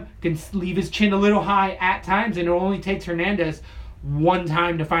 OBM can leave his chin a little high at times, and it only takes Hernandez one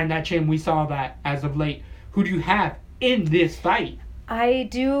time to find that chin. We saw that as of late. Who do you have in this fight? I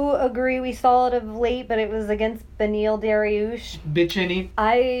do agree we saw it of late, but it was against Beneil Dariush. Bitchin'.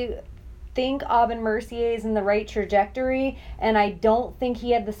 I think Aban Mercier is in the right trajectory, and I don't think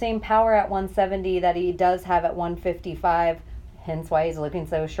he had the same power at 170 that he does have at 155, hence why he's looking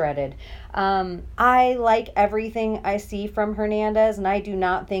so shredded. I like everything I see from Hernandez, and I do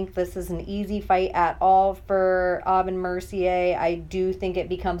not think this is an easy fight at all for Aban Mercier. I do think it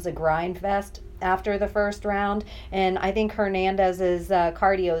becomes a grind fest after the first round, and I think Hernandez's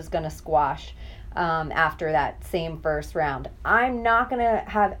cardio is going to squash after that same first round. I'm not going to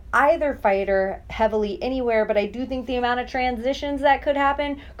have either fighter heavily anywhere, but I do think the amount of transitions that could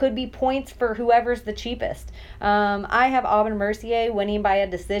happen could be points for whoever's the cheapest. I have Aban Mercier winning by a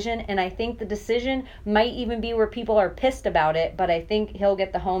decision, and I think the decision might even be where people are pissed about it, but I think he'll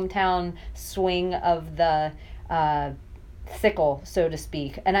get the hometown swing of the sickle, so to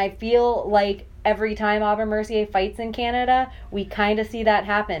speak. And I feel like every time Aban Mercier fights in Canada, we kind of see that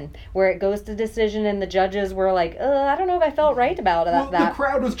happen, where it goes to decision and the judges were like, I don't know if I felt right about that. The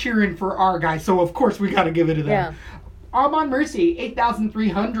crowd was cheering for our guy, so of course we got to give it to them. Yeah. Aban Mercier,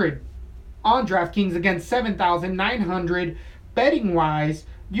 8,300 on DraftKings against 7,900. Betting-wise,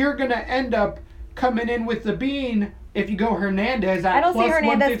 you're going to end up coming in with the bean if you go Hernandez at I don't plus see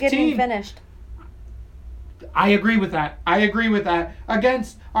Hernandez 115. getting finished. I agree with that.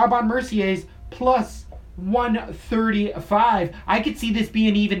 Against Aban Mercier's plus 135. I could see this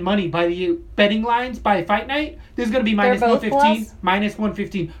being even money by the betting lines by fight night. This is going to be minus 115. Plus? Minus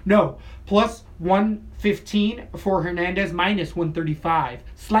 115. No, plus 115 for Hernandez, minus 135.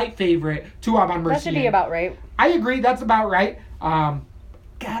 Slight favorite to Aban Mercier. That should be about right. I agree. That's about right. Got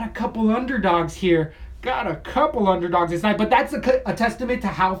a couple underdogs here. This night, but that's a testament to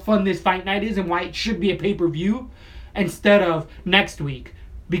how fun this fight night is and why it should be a pay-per-view instead of next week,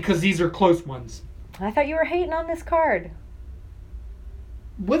 because these are close ones. I thought you were hating on this card.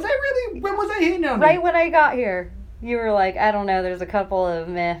 Was I really? When was I hating on Right it? when I got here, you were like, I don't know, there's a couple of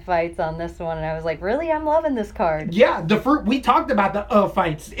meh fights on this one. And I was like, really? I'm loving this card. Yeah, we talked about the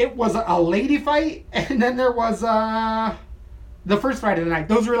fights. It was a lady fight, and then there was the first fight of the night.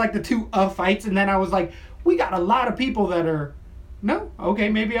 Those were like the two fights, and then I was like, we got a lot of people that are. No? Okay,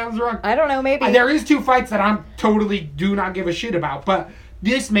 maybe I was wrong. I don't know, maybe. There is two fights that I'm totally do not give a shit about, but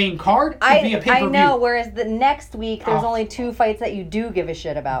this main card could be a pay-per-view. I know, whereas the next week, there's Oh. only 2 fights that you do give a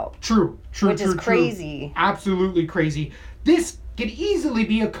shit about. True. Which is crazy. Absolutely crazy. This could easily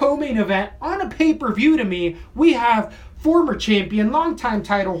be a co-main event on a pay-per-view to me. We have former champion, longtime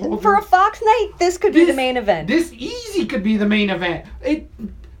title holder. For a Fox night, this could be the main event. This easy could be the main event.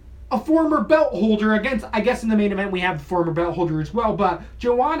 A former belt holder against, I guess in the main event we have the former belt holder as well, but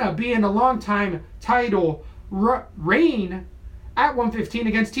Joanna being a longtime title reign at 115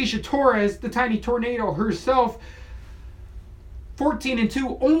 against Tisha Torres, the Tiny Tornado herself.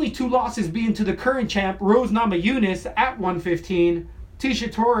 14-2, only 2 losses being to the current champ, Rose Namajunas at 115.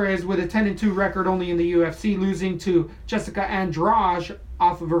 Tisha Torres with a 10-2 record only in the UFC, losing to Jessica Andrade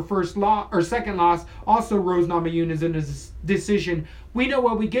off of her second loss. Also Rose Namajunas in a decision. We know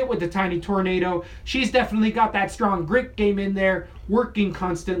what we get with the Tiny Tornado. She's definitely got that strong grit game in there, working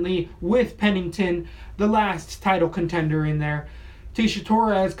constantly with Pennington, the last title contender in there. Tisha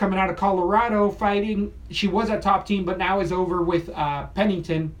Torres coming out of Colorado fighting. She was at Top Team, but now is over with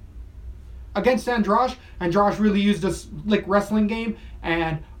Pennington. Against Andrade, Andrade really used a slick wrestling game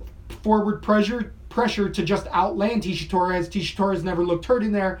and forward pressure to just outland Tisha Torres. Tisha Torres never looked hurt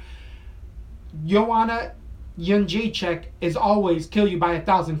in there. Joanna Jędrzejczyk is always kill you by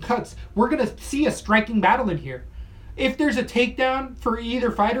 1,000 cuts. We're going to see a striking battle in here. If there's a takedown for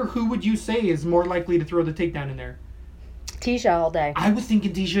either fighter, who would you say is more likely to throw the takedown in there? Tisha all day. I was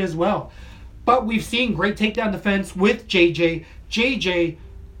thinking Tisha as well. But we've seen great takedown defense with JJ. JJ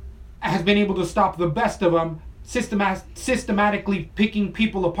has been able to stop the best of them, systematically picking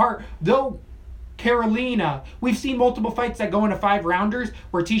people apart. Though Carolina, we've seen multiple fights that go into 5-rounders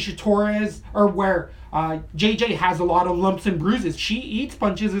where Tisha Torres, or where JJ has a lot of lumps and bruises. She eats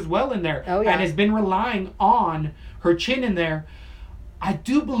punches as well in there. Oh, yeah. And has been relying on her chin in there. I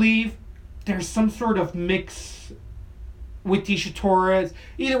do believe there's some sort of mix with Tisha Torres.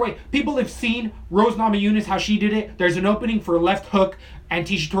 Either way, people have seen Rose Namajunas, how she did it. There's an opening for a left hook, and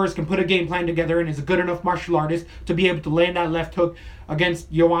Tisha Torres can put a game plan together and is a good enough martial artist to be able to land that left hook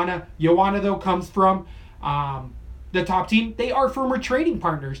against Joanna. Joanna, though, comes from the Top Team. They are former training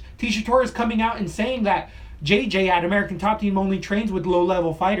partners. Tisha Torres coming out and saying that JJ at American Top Team only trains with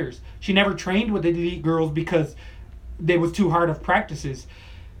low-level fighters. She never trained with elite girls because they was too hard of practices.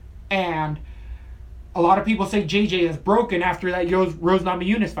 And a lot of people say JJ is broken after that Rose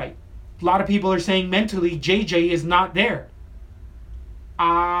Namajunas fight. A lot of people are saying mentally JJ is not there.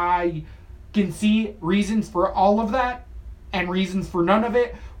 I can see reasons for all of that and reasons for none of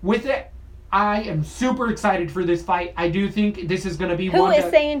it. With it, I am super excited for this fight. I do think this is going to be Who one is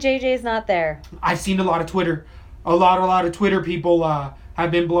saying JJ's not there? I've seen a lot of Twitter. A lot of Twitter people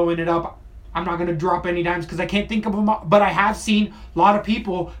have been blowing it up. I'm not going to drop any dimes because I can't think of them all, but I have seen a lot of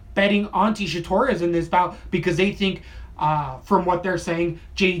people betting on Tisha Torres in this bout because they think, from what they're saying,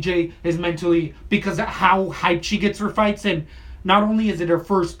 JJ is mentally, because of how hyped she gets for fights, and not only is it her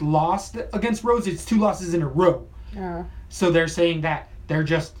first loss against Rose, it's 2 losses in a row. So they're saying that they're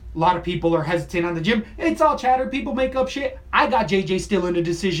just, a lot of people are hesitant on the gym. It's all chatter. People make up shit. I got JJ still in a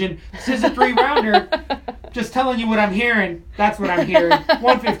decision. This is a 3-rounder. Just telling you what I'm hearing. That's what I'm hearing.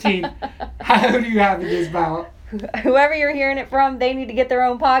 115. How do you have in this bout? Whoever you're hearing it from, they need to get their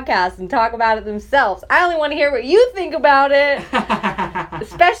own podcast and talk about it themselves. I only want to hear what you think about it,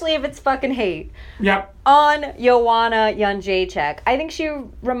 especially if it's fucking hate. Yep. On Joanna Jędrzejczyk. I think she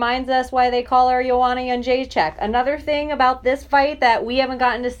reminds us why they call her Joanna Jędrzejczyk. Another thing about this fight that we haven't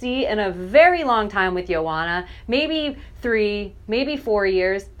gotten to see in a very long time with Joanna, maybe 3, maybe 4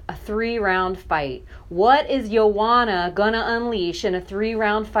 years, a 3-round fight. What is Joanna gonna unleash in a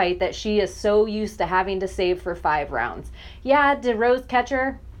 3-round fight that she is so used to having to save for 5 rounds? Yeah, did Rose catch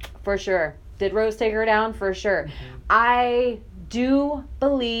her? For sure. Did Rose take her down? For sure. Mm-hmm. I do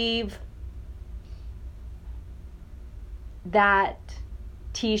believe that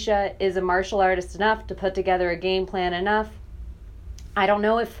Tisha is a martial artist enough to put together a game plan enough. I don't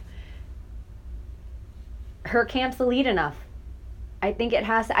know if her camp's elite enough. I think it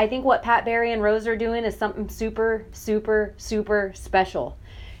has to, I think what Pat Barry and Rose are doing is something super, super, super special.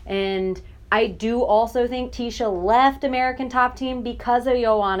 And I do also think Tisha left American Top Team because of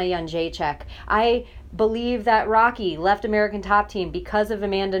Joanna Jędrzejczyk. believe that Rocky left American Top Team because of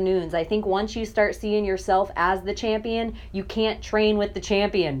Amanda Nunes. I think once you start seeing yourself as the champion, you can't train with the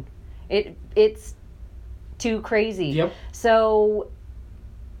champion. It's too crazy. Yep. So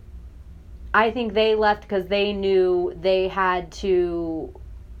I think they left because they knew they had to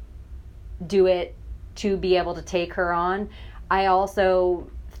do it to be able to take her on. I also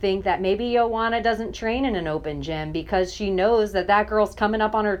think that maybe Joanna doesn't train in an open gym because she knows that girl's coming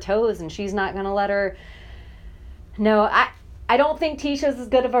up on her toes and she's not going to let her. No, I don't think Tisha's as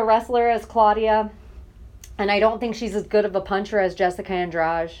good of a wrestler as Claudia, and I don't think she's as good of a puncher as Jessica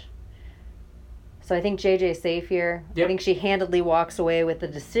Andrade. So I think JJ's safe here. Yep. I think she handedly walks away with the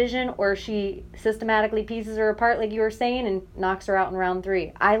decision, or she systematically pieces her apart like you were saying and knocks her out in round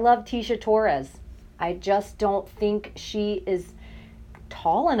 3. I love Tisha Torres. I just don't think she is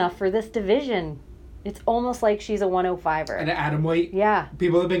tall enough for this division. It's almost like she's a 105er. An atom weight. Yeah.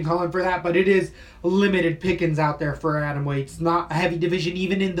 People have been calling for that, but it is limited pickings out there for atom weight. It's not a heavy division.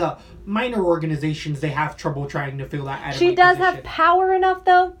 Even in the minor organizations, they have trouble trying to fill that atom weight She does position. have power enough,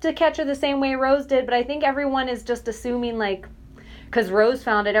 though, to catch her the same way Rose did, but I think everyone is just assuming, like, because Rose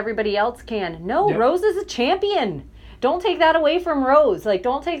found it, everybody else can. No, Yep. Rose is a champion. Don't take that away from Rose. Like,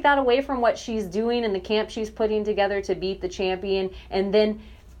 don't take that away from what she's doing and the camp she's putting together to beat the champion and then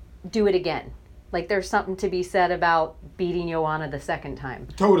do it again. Like, there's something to be said about beating Joanna the second time.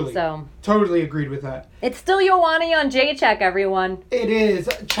 Totally. So, Totally agreed with that. it's still Joanna on J-Check, everyone. It is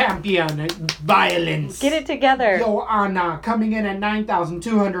champion violence. Get it together. Joanna coming in at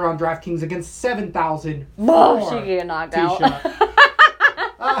 9,200 on DraftKings against 7,000. Whoa, she get knocked out. Tisha.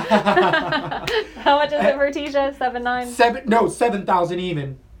 How much is it for Tisha? 7-9? 7,000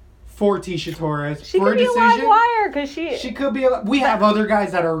 even for Tisha Torres. She for could be a live wire because She could be. We have other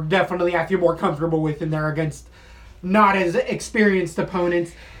guys that are definitely I feel more comfortable with in there against not as experienced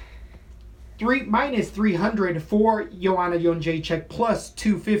opponents. Minus 300 for Joanna Jędrzejczyk, plus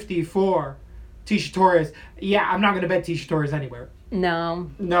 250 for Tisha Torres. Yeah, I'm not going to bet Tisha Torres anywhere. No.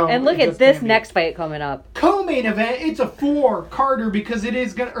 No. And look it at just this can't be. next fight coming up. Co-main event. It's a 4-carder because it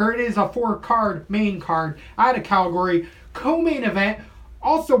is a 4-card main card out of Calgary. Co-main event.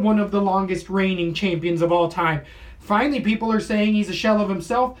 Also one of the longest reigning champions of all time. Finally, people are saying he's a shell of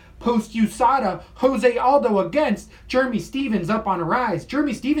himself. Post USADA, Jose Aldo against Jeremy Stevens up on a rise.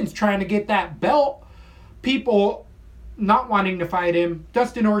 Jeremy Stevens trying to get that belt. People not wanting to fight him.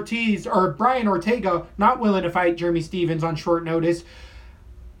 Dustin Ortiz or Brian Ortega not willing to fight Jeremy Stevens on short notice.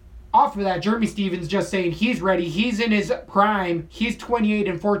 Off of that, Jeremy Stevens just saying he's ready. He's in his prime. He's 28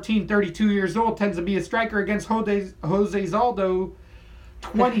 and 14, 32 years old. Tends to be a striker against Jose Aldo.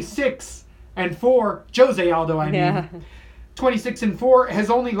 26 and 4. Jose Aldo, I mean. Yeah. 26 and 4.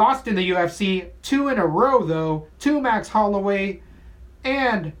 Has only lost in the UFC 2 in a row, though. To Max Holloway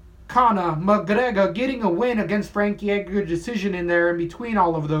and Conor McGregor getting a win against Frankie Edgar decision in there in between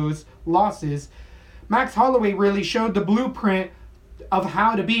all of those losses. Max Holloway really showed the blueprint of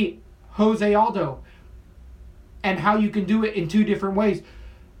how to beat Jose Aldo and how you can do it in 2 different ways.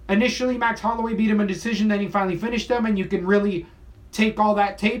 Initially, Max Holloway beat him in decision, then he finally finished him, and you can really take all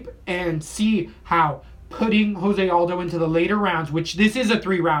that tape and see how putting Jose Aldo into the later rounds, which this is a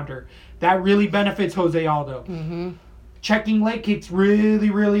 3-rounder, that really benefits Jose Aldo. Mm-hmm. Checking leg kicks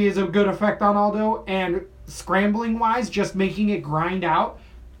really is a good effect on Aldo, and scrambling-wise, just making it grind out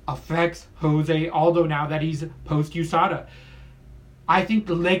affects Jose Aldo now that he's post-USADA. I think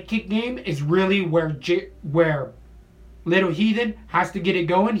the leg kick game is really where Little Heathen has to get it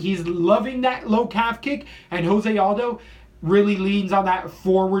going. He's loving that low calf kick, and Jose Aldo really leans on that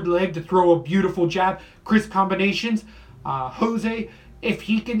forward leg to throw a beautiful jab. Crisp combinations. Jose, if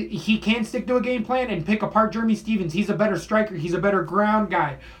he can stick to a game plan and pick apart Jeremy Stevens. He's a better striker. He's a better ground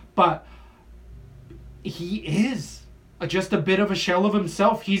guy. But he is just a bit of a shell of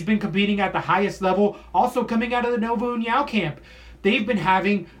himself. He's been competing at the highest level. Also coming out of the Nova União camp. They've been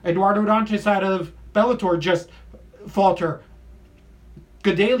having Eduardo Dantas out of Bellator just falter.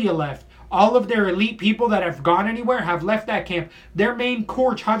 Gedalia left. All of their elite people that have gone anywhere have left that camp. Their main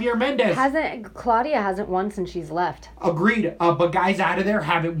coach, Javier Mendez. Claudia hasn't won since she's left. Agreed. But guys out of there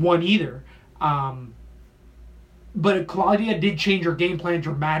haven't won either. But Claudia did change her game plan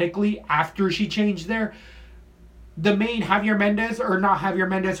dramatically after she changed there. The main Javier Mendez, or not Javier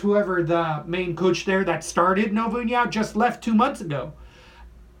Mendez, whoever the main coach there that started Nova União just left 2 months ago.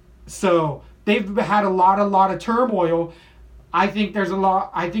 So they've had a lot of turmoil. I think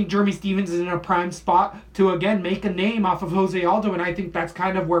Jeremy Stevens is in a prime spot to, again, make a name off of Jose Aldo, and I think that's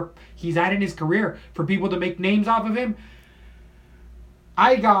kind of where he's at in his career, for people to make names off of him.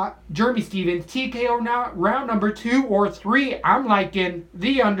 I got Jeremy Stevens, TKO now, round number 2 or 3. I'm liking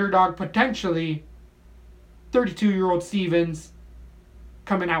the underdog potentially 32-year-old Stevens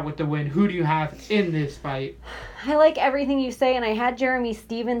coming out with the win. Who do you have in this fight? I like everything you say, and I had Jeremy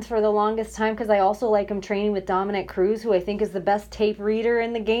Stevens for the longest time because I also like him training with Dominic Cruz, who I think is the best tape reader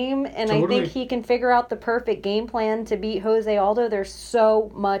in the game, and Totally. I think he can figure out the perfect game plan to beat Jose Aldo. There's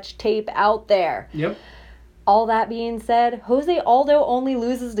so much tape out there. Yep. All that being said, Jose Aldo only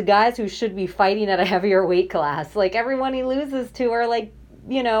loses to guys who should be fighting at a heavier weight class. Like, everyone he loses to are like,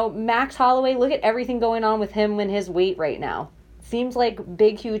 Max Holloway. Look at everything going on with him in his weight right now. Seems like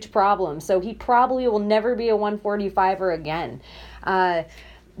big, huge problem. So he probably will never be a 145er again.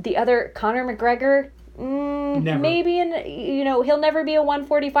 The other, Conor McGregor, Never. maybe, he'll never be a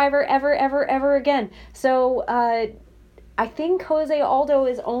 145er ever again. So I think Jose Aldo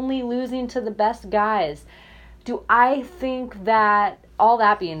is only losing to the best guys. Do I think that, all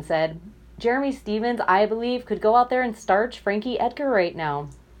that being said, Jeremy Stevens, I believe, could go out there and starch Frankie Edgar right now.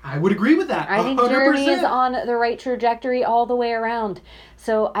 I would agree with that. I think 100%. Jeremy is on the right trajectory all the way around.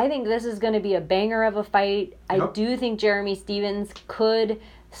 So I think this is going to be a banger of a fight. I Yep. do think Jeremy Stevens could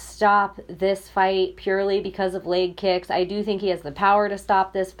stop this fight purely because of leg kicks. I do think he has the power to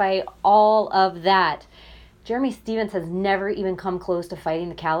stop this fight. All of that. Jeremy Stevens has never even come close to fighting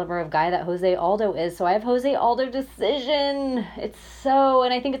the caliber of guy that Jose Aldo is. So I have Jose Aldo decision.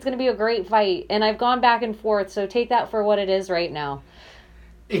 And I think it's going to be a great fight. And I've gone back and forth, so take that for what it is right now.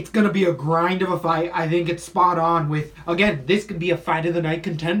 It's going to be a grind of a fight. I think it's spot on with, again, this could be a fight of the night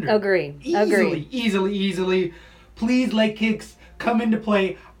contender. Agree. Easily. Please, leg kicks come into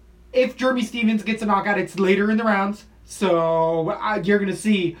play. If Jeremy Stevens gets a knockout, it's later in the rounds. So you're going to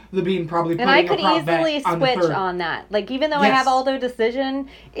see the Bean probably putting and I could a prop bet easily on the switch third. on that. Like, even though I Yes. have Aldo decision,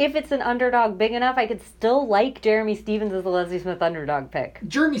 if it's an underdog big enough, I could still like Jeremy Stevens as a Leslie Smith underdog pick.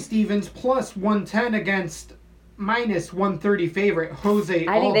 Jeremy Stevens plus 110 against minus 130 favorite Jose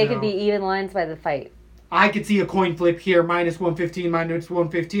Aldo. I think they could be even lines by the fight. I could see a coin flip here, minus 115, minus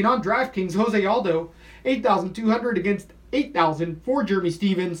 115. On DraftKings, Jose Aldo, 8,200 against 8,000 for Jeremy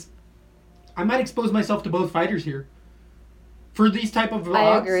Stevens. I might expose myself to both fighters here. For these type of odds.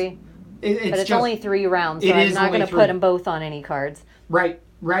 I agree. It's But it's just, only 3 rounds, so it I'm is not only going to 3. put them both on any cards. Right.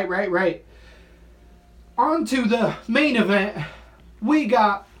 On to the main event. We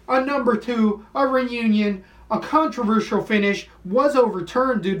got a number 2, a reunion, a controversial finish, was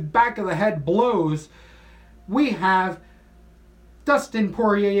overturned due to back of the head blows. We have Dustin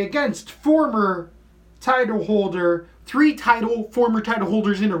Poirier against former title holder, 3 former title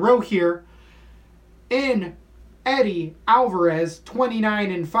holders in a row here, in Eddie Alvarez,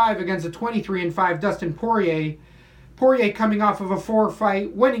 29-5 against a 23-5 Dustin Poirier. Poirier coming off of a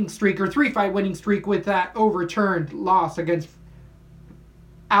 3-fight winning streak with that overturned loss against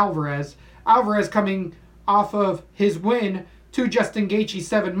Alvarez. Alvarez coming off of his win to Justin Gaethje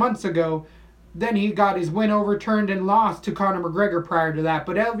 7 months ago. Then he got his win overturned and lost to Conor McGregor prior to that.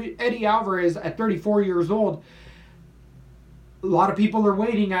 But Eddie Alvarez, at 34 years old, a lot of people are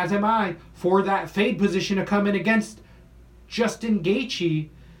waiting, as am I, for that fade position to come in against Justin Gaethje.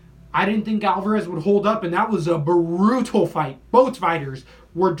 I didn't think Alvarez would hold up, and that was a brutal fight. Both fighters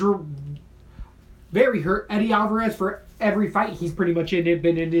were very hurt. Eddie Alvarez, for every fight he's pretty much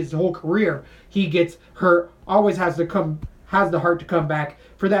been in his whole career, he gets hurt, always has the heart to come back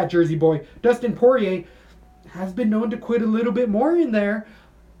for that Jersey boy. Dustin Poirier has been known to quit a little bit more in there.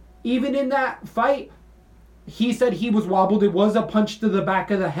 Even in that fight, he said he was wobbled. It was a punch to the back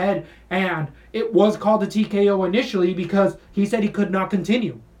of the head, and it was called a TKO initially because he said he could not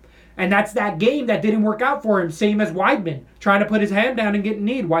continue. And that's that game that didn't work out for him, same as Weidman, trying to put his hand down and get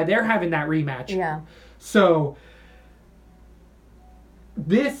kneed, why they're having that rematch. Yeah. So,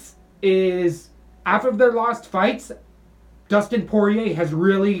 this is, after their lost fights, Dustin Poirier has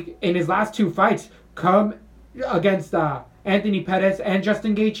really, in his last 2 fights, come against Anthony Pettis and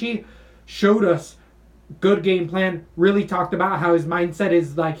Justin Gaethje, showed us good game plan, really talked about how his mindset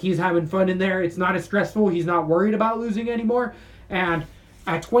is like he's having fun in there. It's not as stressful. He's not worried about losing anymore. And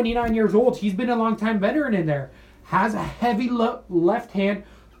at 29 years old, he's been a long-time veteran in there. Has a heavy left hand,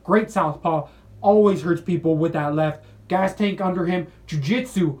 great southpaw, always hurts people with that left. Gas tank under him,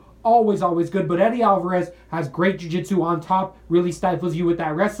 jiu-jitsu, always good. But Eddie Alvarez has great jiu-jitsu on top, really stifles you with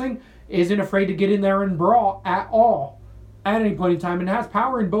that wrestling, isn't afraid to get in there and brawl at all at any point in time, and has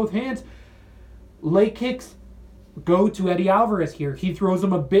power in both hands. Leg kicks go to Eddie Alvarez here. He throws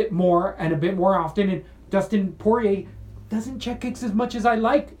them a bit more often, and Dustin Poirier doesn't check kicks as much as I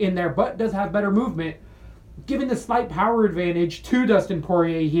like in there, but does have better movement. Given the slight power advantage to Dustin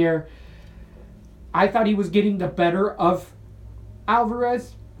Poirier here, I thought he was getting the better of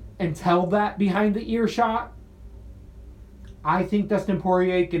Alvarez until that behind the ear shot. I think Dustin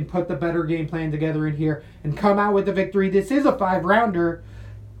Poirier can put the better game plan together in here and come out with the victory. This is a 5-rounder.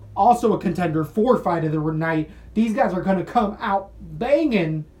 Also a contender for fight of the night. These guys are going to come out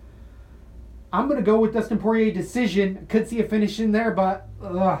banging. I'm going to go with Dustin Poirier decision. Could see a finish in there, but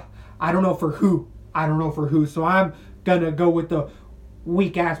I don't know for who. So I'm going to go with the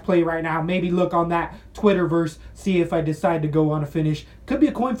weak-ass play right now. Maybe look on that Twitterverse, see if I decide to go on a finish. Could be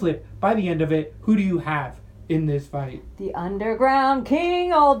a coin flip by the end of it. Who do you have in this fight? The Underground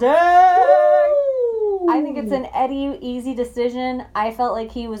King all day. Woo! I think it's an Eddie easy decision. I felt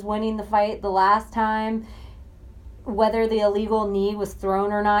like he was winning the fight the last time. Whether the illegal knee was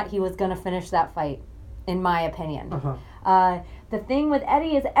thrown or not, he was going to finish that fight, in my opinion. The thing with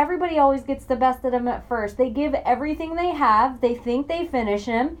Eddie is everybody always gets the best of him at first. They give everything they have. They think they finish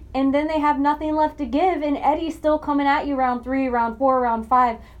him, and then they have nothing left to give, and Eddie's still coming at you round 3, round 4, round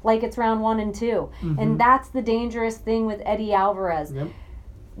 5, like it's round 1 and 2. Mm-hmm. And that's the dangerous thing with Eddie Alvarez. Yep.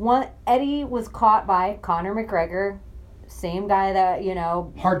 Eddie was caught by Conor McGregor, same guy that,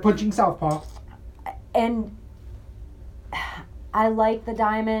 hard-punching southpaw. And I like the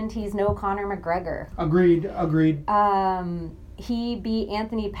Diamond. He's no Conor McGregor. Agreed. He beat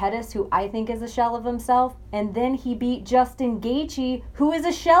Anthony Pettis, who I think is a shell of himself. And then he beat Justin Gaethje, who is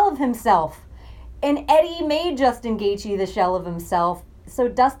a shell of himself. And Eddie made Justin Gaethje the shell of himself. So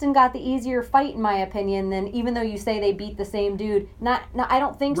Dustin got the easier fight, in my opinion, than even though you say they beat the same dude. I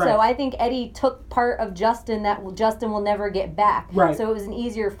don't think so. I think Eddie took part of Justin that Justin will never get back. Right. So it was an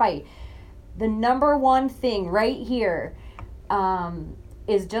easier fight. The number one thing right here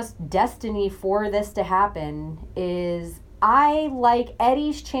is just destiny for this to happen is I like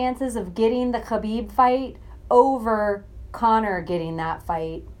Eddie's chances of getting the Khabib fight over Conor getting that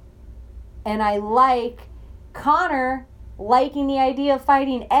fight. And I like Conor liking the idea of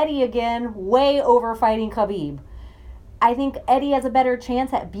fighting Eddie again way over fighting Khabib. I think Eddie has a better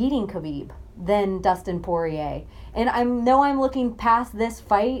chance at beating Khabib than Dustin Poirier. And I know I'm looking past this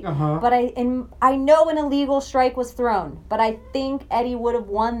fight, but I know an illegal strike was thrown, but I think Eddie would have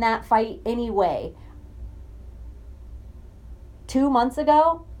won that fight anyway. 2 months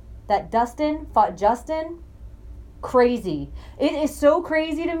ago, that Dustin fought Justin, crazy. It is so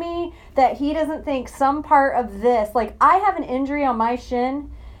crazy to me that he doesn't think some part of this, like I have an injury on my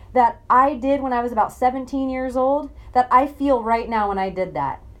shin that I did when I was about 17 years old that I feel right now when I did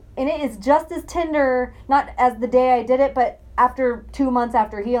that. And it is just as tender, not as the day I did it, but after 2 months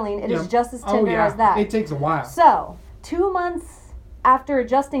after healing, it is just as tender as that. It takes a while. So, 2 months after a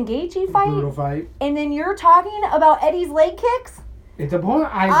Justin Gaethje fight, brutal fight, and then you're talking about Eddie's leg kicks? It's a point.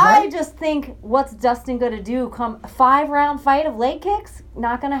 I just think, what's Dustin going to do? Come 5-round fight of leg kicks?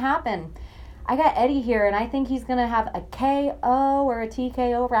 Not going to happen. I got Eddie here, and I think he's going to have a KO or a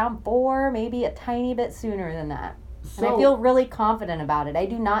TKO round 4, maybe a tiny bit sooner than that. And I feel really confident about it. I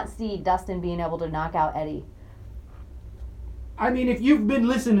do not see Dustin being able to knock out Eddie. I mean, if you've been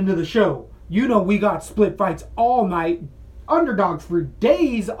listening to the show, you know we got split fights all night. Underdogs for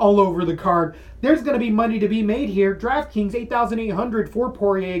days all over the card. There's going to be money to be made here. DraftKings, 8,800 for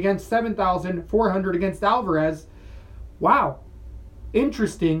Poirier against 7,400 against Alvarez. Wow.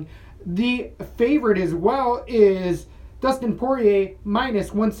 Interesting. The favorite as well is Dustin Poirier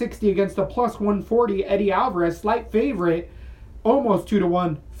minus 160 against a plus 140 Eddie Alvarez. Slight favorite. Almost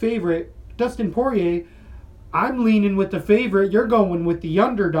 2-1 favorite. Dustin Poirier. I'm leaning with the favorite. You're going with the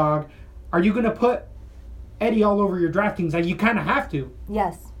underdog. Are you going to put Eddie all over your DraftKings? You kind of have to.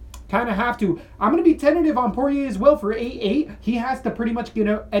 Yes. Kind of have to. I'm going to be tentative on Poirier as well for 8-8. He has to pretty much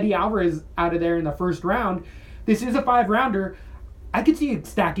get Eddie Alvarez out of there in the first round. This is a 5-rounder. I could see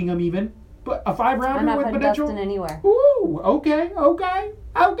stacking him even. But a 5-rounder I'm not with putting potential. Dustin anywhere. Ooh, okay. I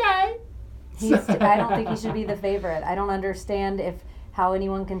don't think he should be the favorite. I don't understand how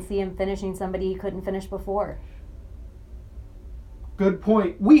anyone can see him finishing somebody he couldn't finish before. Good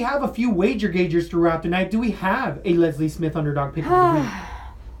point. We have a few wager gaugers throughout the night. Do we have a Leslie Smith underdog pick of the week?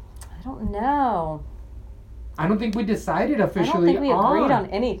 I don't know. I don't think we decided I officially. don't think we agreed on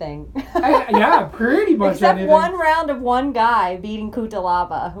anything. Yeah, pretty much Except anything. one round of one guy beating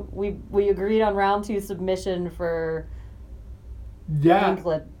Kutalaba. We agreed on round 2 submission for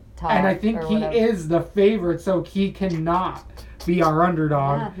anklet top. And I think he is the favorite, so he cannot be our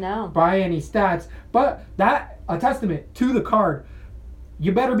underdog by any stats. But that, a testament to the card.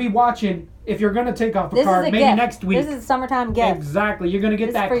 You better be watching if you're going to take off the card. Maybe gift. Next week. This is a summertime gift. Exactly. You're going to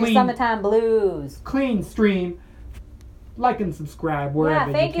get that for clean. Your summertime blues. Clean stream. Like and subscribe wherever you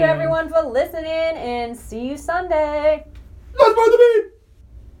can. Thank you everyone for listening, and see you Sunday. Let's go the beat.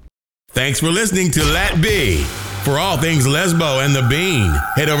 Thanks for listening to Lat B. For all things Lesbo and the Bean,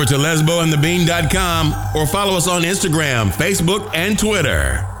 head over to lesboandthebean.com or follow us on Instagram, Facebook, and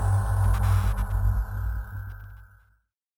Twitter.